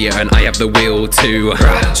is where we are, and I have the will to.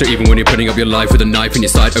 So even when you're putting up your life with a knife in your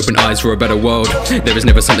side, open eyes for a better world. There is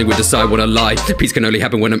never something we decide what I lie. Peace can only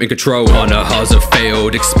happen when I'm in control. Honor has a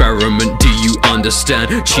failed experiment, do you understand?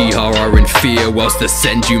 Chiha are in fear, whilst the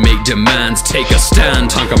send you make demands. Take a stand,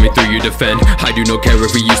 time coming through you defend. I do not care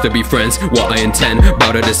if we used to be friends. What I intend,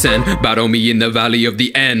 bow to descend, battle me in the valley of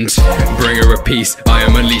the end. Bringer of peace, I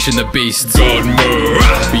am unleashing the beasts.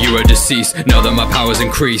 You are deceased, now that my power's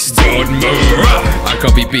increased. I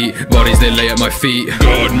can't be beat, bodies they lay at my feet.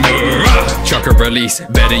 Chakra release,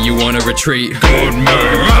 better you wanna retreat.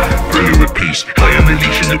 Bringer of peace, I am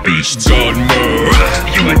unleashing the beasts.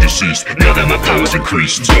 You are deceased, now that my power's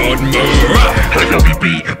increased. I can't be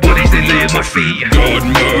beat, bodies they lay at my feet.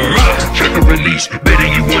 Chakra release, better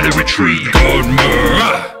you wanna retreat.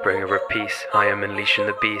 Bringer of peace, I am unleashing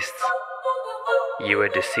the beasts. You are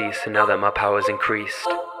deceased, now that my power's increased.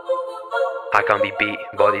 I can't be beat,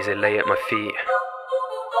 bodies they lay at my feet.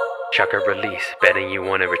 Chakra release, betting you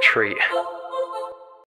wanna retreat.